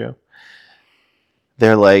showed you,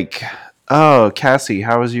 they're like, "Oh, Cassie,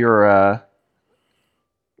 how's your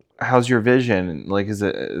vision? Like,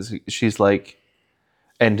 she's like,"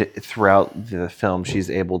 and throughout the film, she's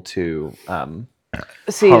able to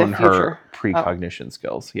see hone the future. her precognition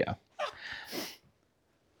skills. Yeah,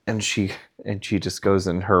 and she just goes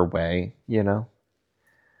in her way, you know.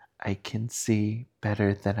 I can see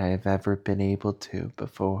better than I've ever been able to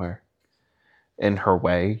before. In her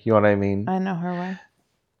way, you know what I mean? I know her way.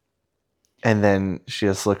 And then she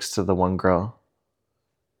just looks to the one girl.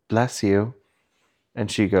 bless you.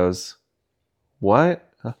 And she goes,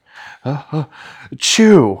 what?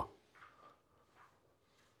 Chew.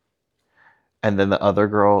 And then the other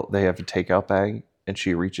girl, they have a takeout bag, and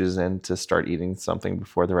she reaches in to start eating something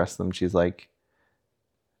before the rest of them. She's like,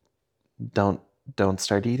 don't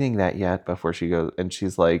start eating that yet before she goes. And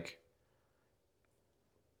she's like,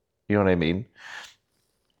 you know what I mean?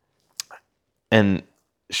 And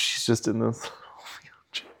she's just in this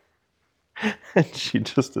and she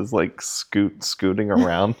just is like scooting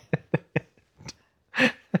around.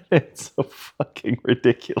 It's so fucking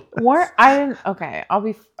ridiculous.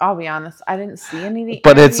 I'll be honest. I didn't see any of the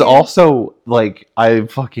But it's interviews. also like I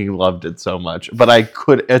fucking loved it so much. But I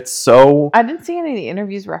didn't see any of the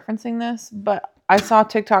interviews referencing this, but I saw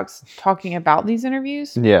TikToks talking about these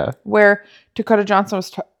interviews. Yeah. Where Dakota Johnson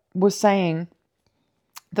was saying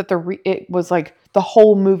that it was like the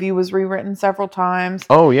whole movie was rewritten several times.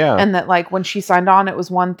 Oh yeah. And that like when she signed on it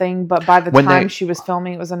was one thing, but by the time she was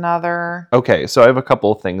filming it was another. Okay, so I have a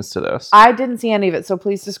couple of things to this. I didn't see any of it, so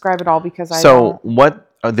please describe it all because I don't. So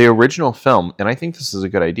what the original film, and I think this is a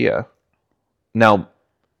good idea. Now,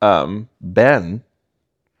 Ben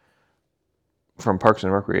from Parks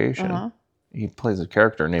and Recreation, he plays a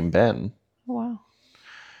character named Ben. Oh, wow.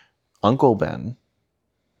 Uncle Ben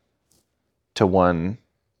to one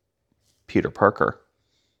Peter Parker.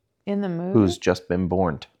 In the movie? Who's just been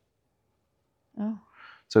born. Oh.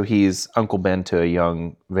 So he's Uncle Ben to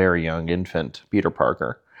a very young infant, Peter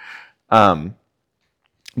Parker. The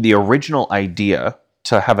original idea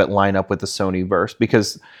to have it line up with the Sony verse,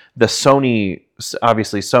 because Sony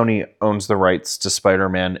owns the rights to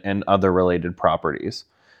Spider-Man and other related properties.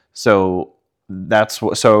 So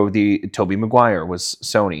the Tobey Maguire was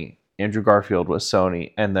Sony, Andrew Garfield was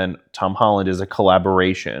Sony, and then Tom Holland is a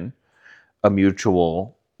collaboration, a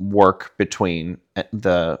mutual work between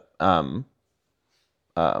the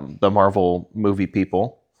Marvel movie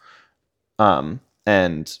people and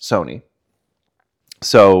Sony.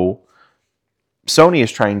 So Sony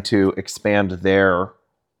is trying to expand their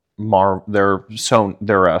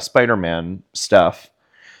Spider-Man stuff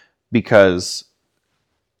because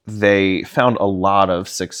they found a lot of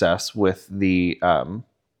success with the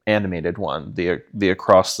animated one, the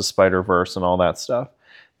Across the Spider-Verse and all that stuff.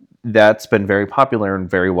 That's been very popular and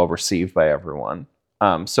very well received by everyone.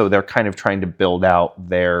 So they're kind of trying to build out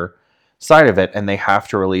their side of it, and they have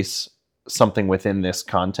to release something within this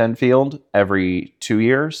content field every 2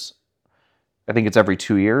 years. I think it's every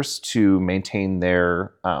 2 years to maintain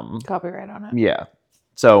their copyright on it. Yeah.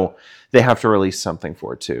 So they have to release something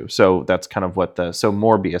for it too. So that's kind of what so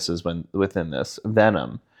Morbius is within this.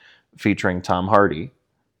 Venom, featuring Tom Hardy,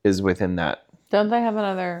 is within that. Don't they have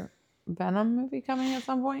another Venom movie coming at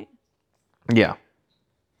some point? Yeah.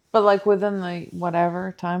 But like within the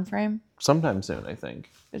whatever time frame? Sometime soon, I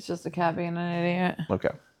think. It's just a cat being an idiot.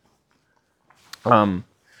 Okay.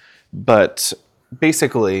 But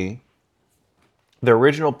basically, the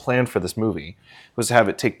original plan for this movie was to have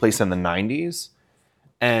it take place in the 90s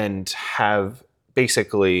and have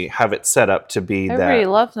it set up to be Everybody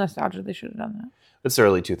loves nostalgia. They should have done that. It's the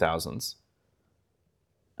early 2000s.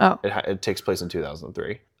 Oh. It takes place in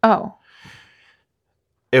 2003. Oh.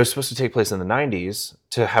 It was supposed to take place in the 90s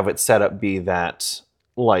to have it set up be that,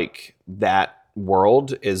 like, that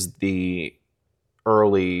world is the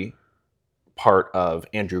early part of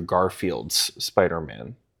Andrew Garfield's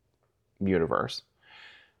Spider-Man universe,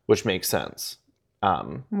 which makes sense.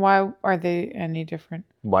 Why are they any different?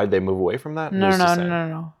 Why'd they move away from that?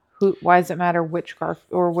 No. Why does it matter which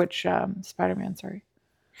Spider-Man? Sorry.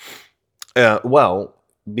 Well,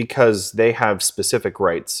 because they have specific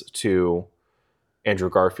rights to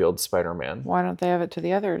Andrew Garfield's Spider-Man. Why don't they have it to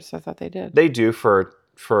the others? I thought they did. They do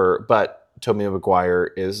but Tobey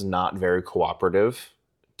Maguire is not very cooperative.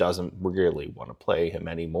 Doesn't really want to play him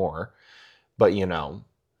anymore. But,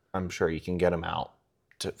 I'm sure you can get him out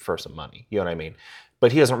for some money. You know what I mean?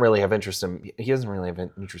 But he doesn't really have interest in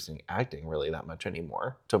acting really that much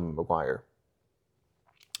anymore, Tobey Maguire.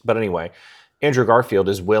 But anyway, Andrew Garfield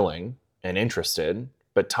is willing and interested,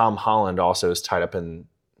 but Tom Holland also is tied up in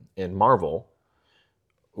Marvel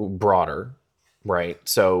broader, right?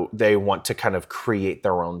 So they want to kind of create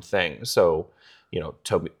their own thing. So,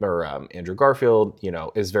 Andrew Garfield,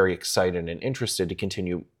 is very excited and interested to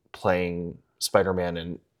continue playing Spider-Man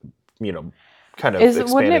and, kind of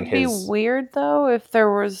expanding wouldn't it be weird though if there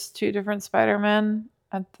was two different Spider-Men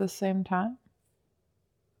at the same time?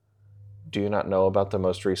 Do you not know about the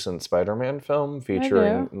most recent Spider-Man film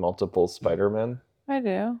featuring multiple Spider-Men? I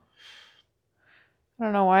do. I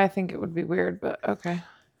don't know why I think it would be weird, but okay.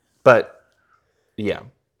 But yeah,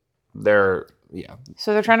 So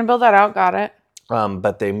they're trying to build that out. Got it.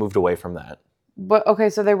 But they moved away from that. But okay,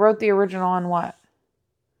 so they wrote the original on what?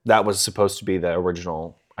 That was supposed to be the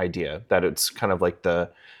original idea, that it's kind of like the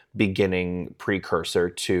beginning precursor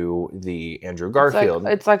to the Andrew Garfield.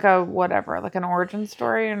 It's like a whatever, like an origin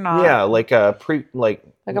story or not? Yeah, like a like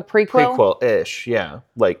a prequel? Prequel-ish, yeah.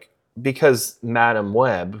 Like, because Madam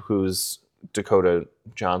Web, who's Dakota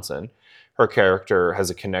Johnson, her character has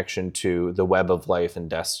a connection to the web of life and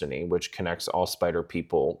destiny, which connects all spider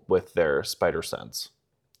people with their spider sense.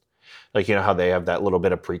 Like, you know how they have that little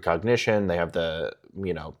bit of precognition, they have the,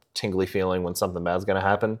 tingly feeling when something bad's going to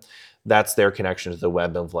happen. That's their connection to the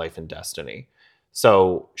web of life and destiny.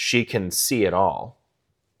 So she can see it all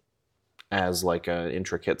as like an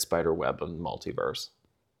intricate spider web of the multiverse.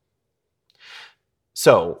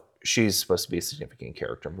 So she's supposed to be a significant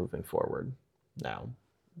character moving forward. Now,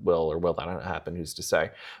 will or will that not happen? Who's to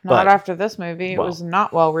say? Not after this movie. It was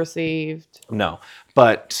not well received. No.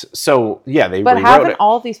 But so, yeah, they But rewrote haven't it.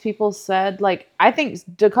 all these people said, like, I think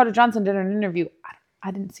Dakota Johnson did an interview. I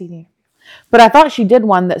didn't see the interview. But I thought she did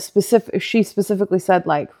one that she specifically said,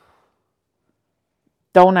 like,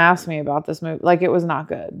 don't ask me about this movie. Like, it was not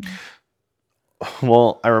good.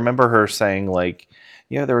 Well, I remember her saying, like,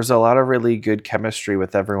 yeah, there was a lot of really good chemistry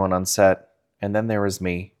with everyone on set. And then there was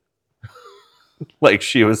me. Like,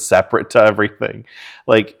 she was separate to everything.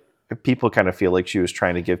 Like, people kind of feel like she was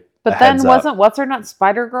trying to give But then wasn't what's her nut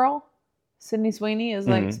Spider Girl? Sydney Sweeney is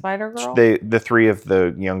like Spider Girl. The three of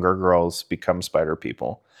the younger girls become spider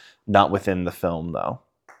people. Not within the film, though.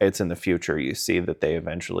 It's in the future. You see that they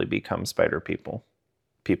eventually become spider people.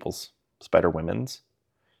 Spider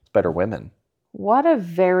women. What a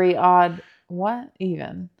very odd. What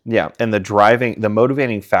even? Yeah, and the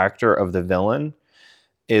motivating factor of the villain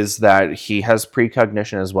is that he has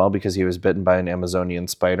precognition as well because he was bitten by an Amazonian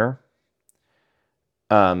spider.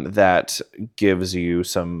 That gives you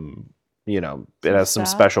some, it has some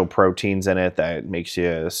special proteins in it that makes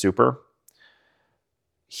you super.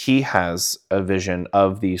 He has a vision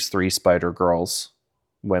of these three spider girls,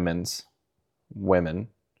 women,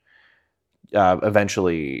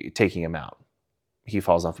 eventually taking him out. He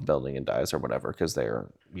falls off a building and dies or whatever because they're,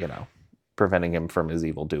 preventing him from his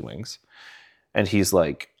evil doings. And he's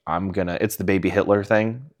like, it's the baby Hitler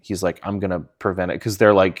thing. He's like, I'm going to prevent it. Because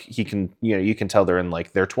they're like, you can tell they're in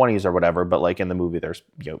like their 20s or whatever. But like in the movie, they're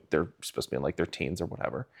supposed to be in like their teens or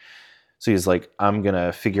whatever. So he's like, I'm going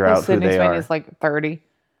to figure out who they are. Is like 30.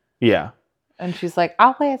 Yeah. And she's like,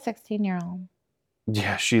 I'll play a 16-year-old.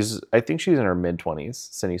 Yeah, I think she's in her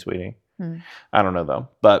mid-20s, Sydney Sweeney. I don't know, though.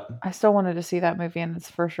 But I still wanted to see that movie, and it's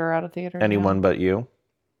for sure out of theater. Anyone But You?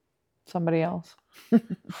 Somebody else.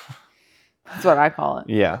 That's what I call it.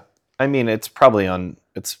 Yeah. I mean, it's probably on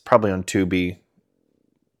Tubi,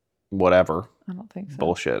 whatever. I don't think so.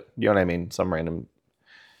 Bullshit. You know what I mean? Some random...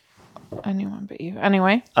 Anyone But You.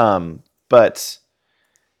 Anyway. But...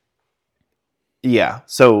 Yeah,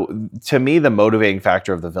 so to me, the motivating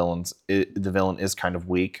factor of the villain is kind of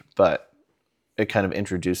weak, but it kind of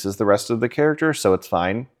introduces the rest of the character, so it's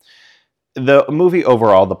fine. The movie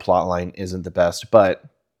overall, the plot line isn't the best, but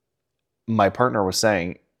my partner was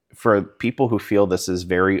saying, for people who feel this is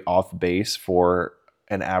very off base for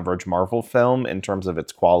an average Marvel film in terms of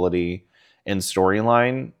its quality and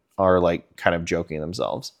storyline, are like kind of joking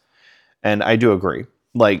themselves. And I do agree.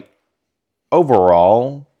 Like,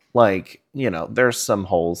 overall... like, there's some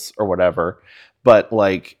holes or whatever, but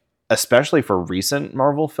like, especially for recent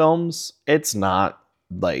Marvel films, it's not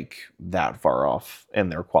like that far off in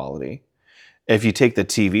their quality. If you take the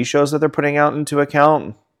TV shows that they're putting out into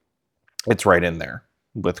account, it's right in there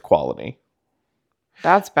with quality.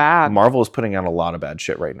 That's bad. Marvel is putting out a lot of bad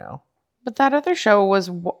shit right now. But that other show was,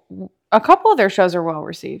 a couple of their shows are well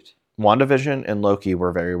received. WandaVision and Loki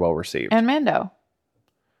were very well received. And Mando.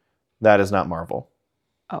 That is not Marvel.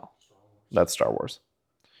 Oh. That's Star Wars.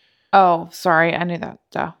 Oh, sorry. I knew that.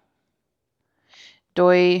 Duh.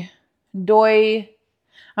 Doy.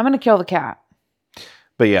 I'm going to kill the cat.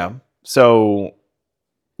 But yeah. So,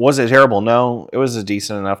 was it terrible? No. It was a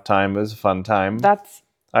decent enough time. It was a fun time.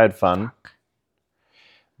 I had fun. Fuck.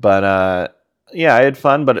 But, yeah, I had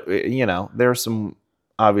fun. But, there were some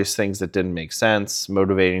obvious things that didn't make sense.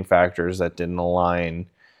 Motivating factors that didn't align.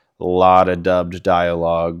 A lot of dubbed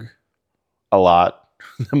dialogue. A lot.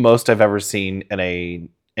 The most I've ever seen in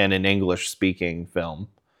an English speaking film,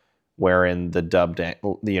 wherein the dubbed,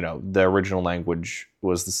 the original language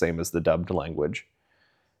was the same as the dubbed language.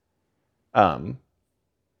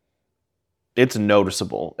 It's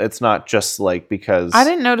noticeable. It's not just like because I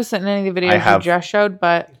didn't notice it in any of the videos you just showed,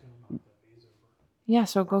 but yeah,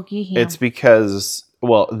 so go gee him. It's because,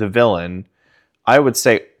 well, the villain, I would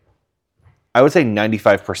say I would say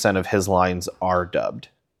 95% of his lines are dubbed.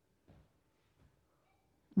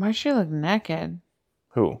 Why does she look naked?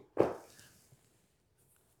 Who?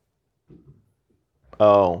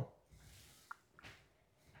 Oh.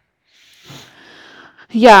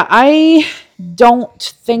 Yeah, I don't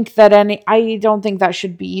think that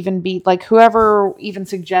should be like whoever even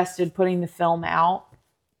suggested putting the film out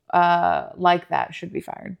like that should be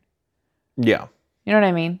fired. Yeah. You know what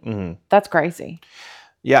I mean? Mm-hmm. That's crazy.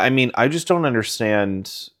 Yeah, I mean, I just don't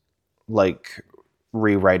understand, like,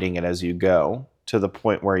 rewriting it as you go to the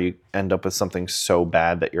point where you end up with something so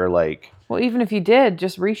bad that you're like... Well, even if you did,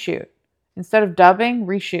 just reshoot. Instead of dubbing,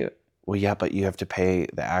 reshoot. Well, yeah, but you have to pay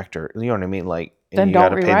the actor. You know what I mean? Like, Then you don't got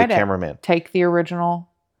to pay rewrite the it. cameraman. Take the original.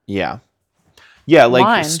 Yeah. Yeah, like,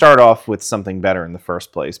 line. Start off with something better in the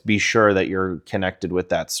first place. Be sure that you're connected with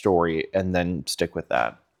that story and then stick with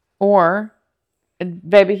that. Or,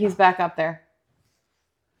 baby, he's back up there.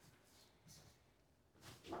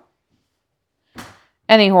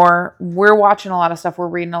 Anyhow, we're watching a lot of stuff. We're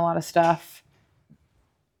reading a lot of stuff.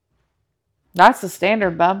 That's the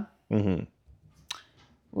standard, bub. Mm-hmm.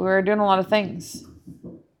 We're doing a lot of things.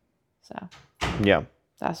 So, yeah.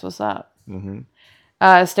 That's what's up.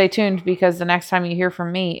 Mm-hmm. Stay tuned because the next time you hear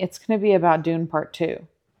from me, it's going to be about Dune Part 2.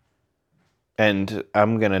 And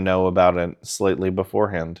I'm going to know about it slightly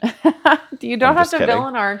beforehand. You don't have to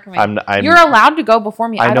villain arc me. You're allowed to go before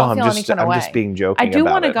me. I know, don't feel any kind of way. I'm just being joking. I do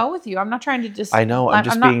want to go with you. I'm not trying to just. I know. I'm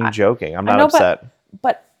just being joking. I'm not upset.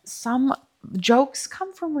 But some jokes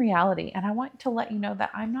come from reality, and I want to let you know that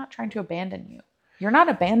I'm not trying to abandon you. You're not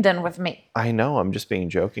abandoned with me. I know. I'm just being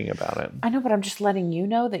joking about it. I know, but I'm just letting you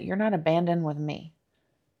know that you're not abandoned with me.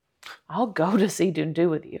 I'll go to see Dune 2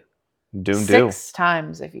 with you. Dune 2. 6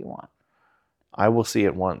 times if you want. I will see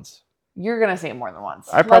it once. You're going to see it more than once.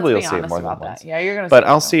 I probably will see it more than once. Yeah, you're going to see it. But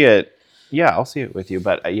I'll see it. Yeah, I'll see it with you.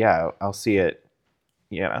 But yeah, I'll see it.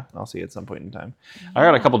 Yeah, I'll see it at some point in time. Yeah. I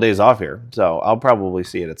got a couple days off here, so I'll probably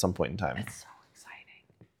see it at some point in time. It's so exciting.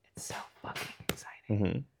 It's so fucking exciting.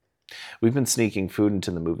 Mm-hmm. We've been sneaking food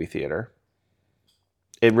into the movie theater.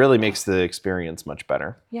 It really makes the experience much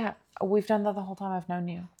better. Yeah, we've done that the whole time I've known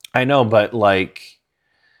you. I know, but like,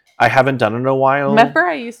 I haven't done it in a while. Remember,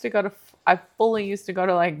 I fully used to go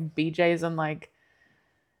to like BJ's and like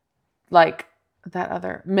that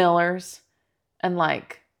other Miller's and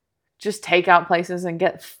like just takeout places and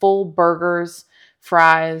get full burgers,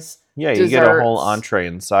 fries. Yeah, desserts. You get a whole entree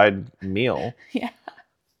and side meal. Yeah.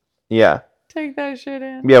 Yeah. Take that shit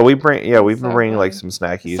in. Yeah, we've been bringing like some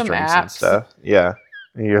snackies, some drinks, apps. and stuff. Yeah.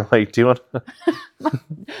 And you're like, do you want?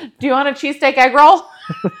 Do you want a cheesesteak egg roll?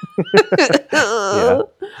 Yeah.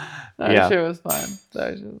 That shit was fun.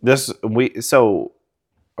 So,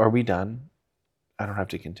 are we done? I don't have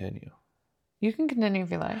to continue. You can continue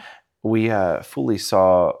if you like. We fully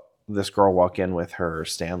saw this girl walk in with her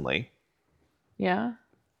Stanley. Yeah.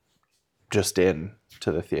 Just in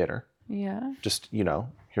to the theater. Yeah. Just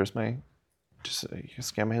here's my. Just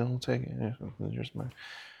scan my little ticket. Here's my.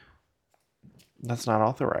 That's not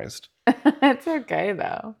authorized. It's okay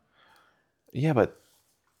though. Yeah, but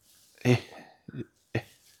it's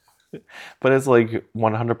like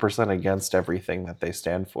 100% against everything that they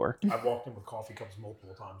stand for. I've walked in with coffee cups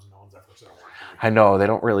multiple times and no one's ever said a word. I know, they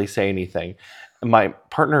don't really say anything. My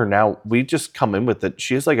partner now, we just come in with it.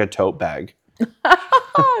 She has like a tote bag.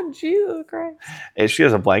 Oh, Jesus Christ. And she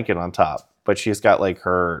has a blanket on top, but she's got like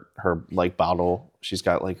her like bottle. She's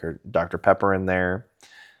got like her Dr. Pepper in there.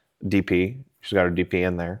 DP. She's got her DP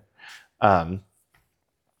in there.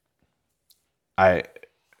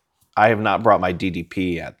 I have not brought my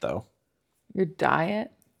DDP yet, though. Your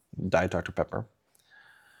diet? Diet Dr. Pepper.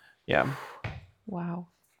 Yeah. Wow.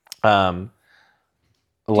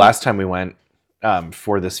 Last time we went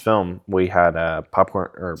for this film, we had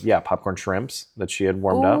popcorn shrimps that she had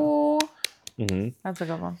warmed up. Mm-hmm. That's a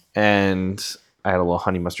good one. And I had a little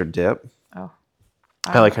honey mustard dip. Oh.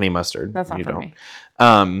 I like honey mustard. That's not for me.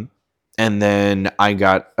 And then I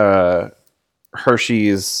got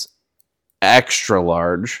Hershey's extra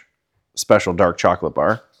large special dark chocolate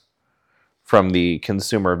bar from the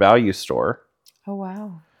Consumer Value Store. Oh,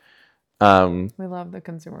 wow. We love the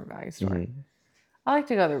Consumer Value Store. Mm-hmm. I like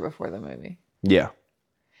to go there before the movie. Yeah.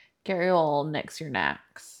 Gary will nix your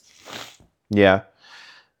knacks. Yeah.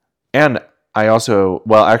 And I also,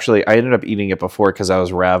 I ended up eating it before because I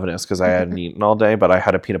was ravenous because I hadn't eaten all day, but I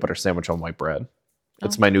had a peanut butter sandwich on white bread.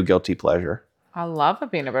 It's my new guilty pleasure. I love a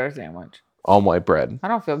peanut butter sandwich. On white bread. I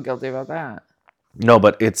don't feel guilty about that. No,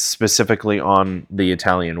 but it's specifically on the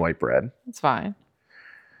Italian white bread. It's fine.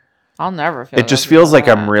 I'll never feel it just feels like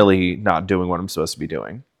I'm really not doing what I'm supposed to be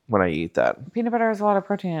doing. when I eat that. Peanut butter has a lot of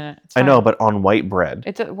protein in it. It's I know, fine. but on white bread.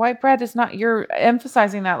 White bread is not. You're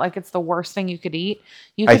emphasizing that like it's the worst thing you could eat.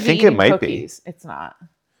 You I could think be it eating might cookies. It's not.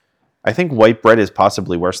 I think white bread is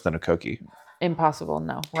possibly worse than a cookie. Impossible.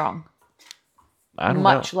 No, wrong. I don't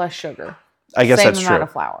Much know. less sugar. I guess that's Same true. amount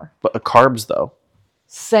of flour. But carbs, though.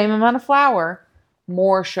 Same amount of flour,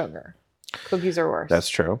 more sugar. Cookies are worse. That's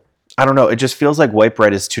true. I don't know. It just feels like white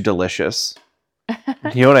bread is too delicious.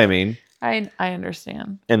 You know what I mean? I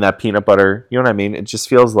understand. And that peanut butter, you know what I mean? It just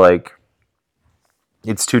feels like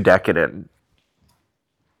it's too decadent.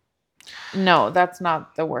 No, that's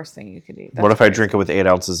not the worst thing you could eat. What if I drink it with 8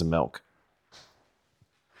 ounces of milk?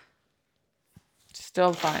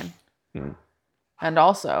 Still fine. And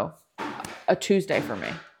also, a Tuesday for me.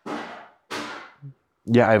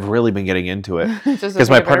 Yeah, I've really been getting into it. Just a Because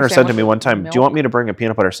my peanut butter partner said to sandwich me with one time, do you milk? want me to bring a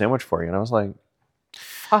peanut butter sandwich for you? And I was like,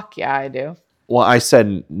 Fuck yeah, I do. well, I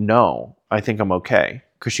said, no, I think I'm okay.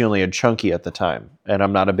 Because she only had chunky at the time. And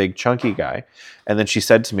I'm not a big chunky guy. And then she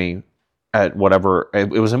said to me at whatever, it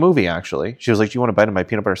was a movie actually. She was like, do you want a bite of my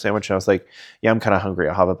peanut butter sandwich? And I was like, yeah, I'm kind of hungry.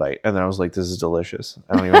 I'll have a bite. And then I was like, this is delicious.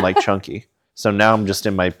 I don't even like chunky. So now I'm just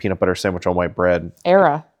in my peanut butter sandwich on white bread.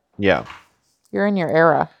 Era. Yeah. You're in your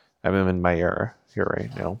era. I'm in my era here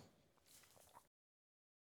right now.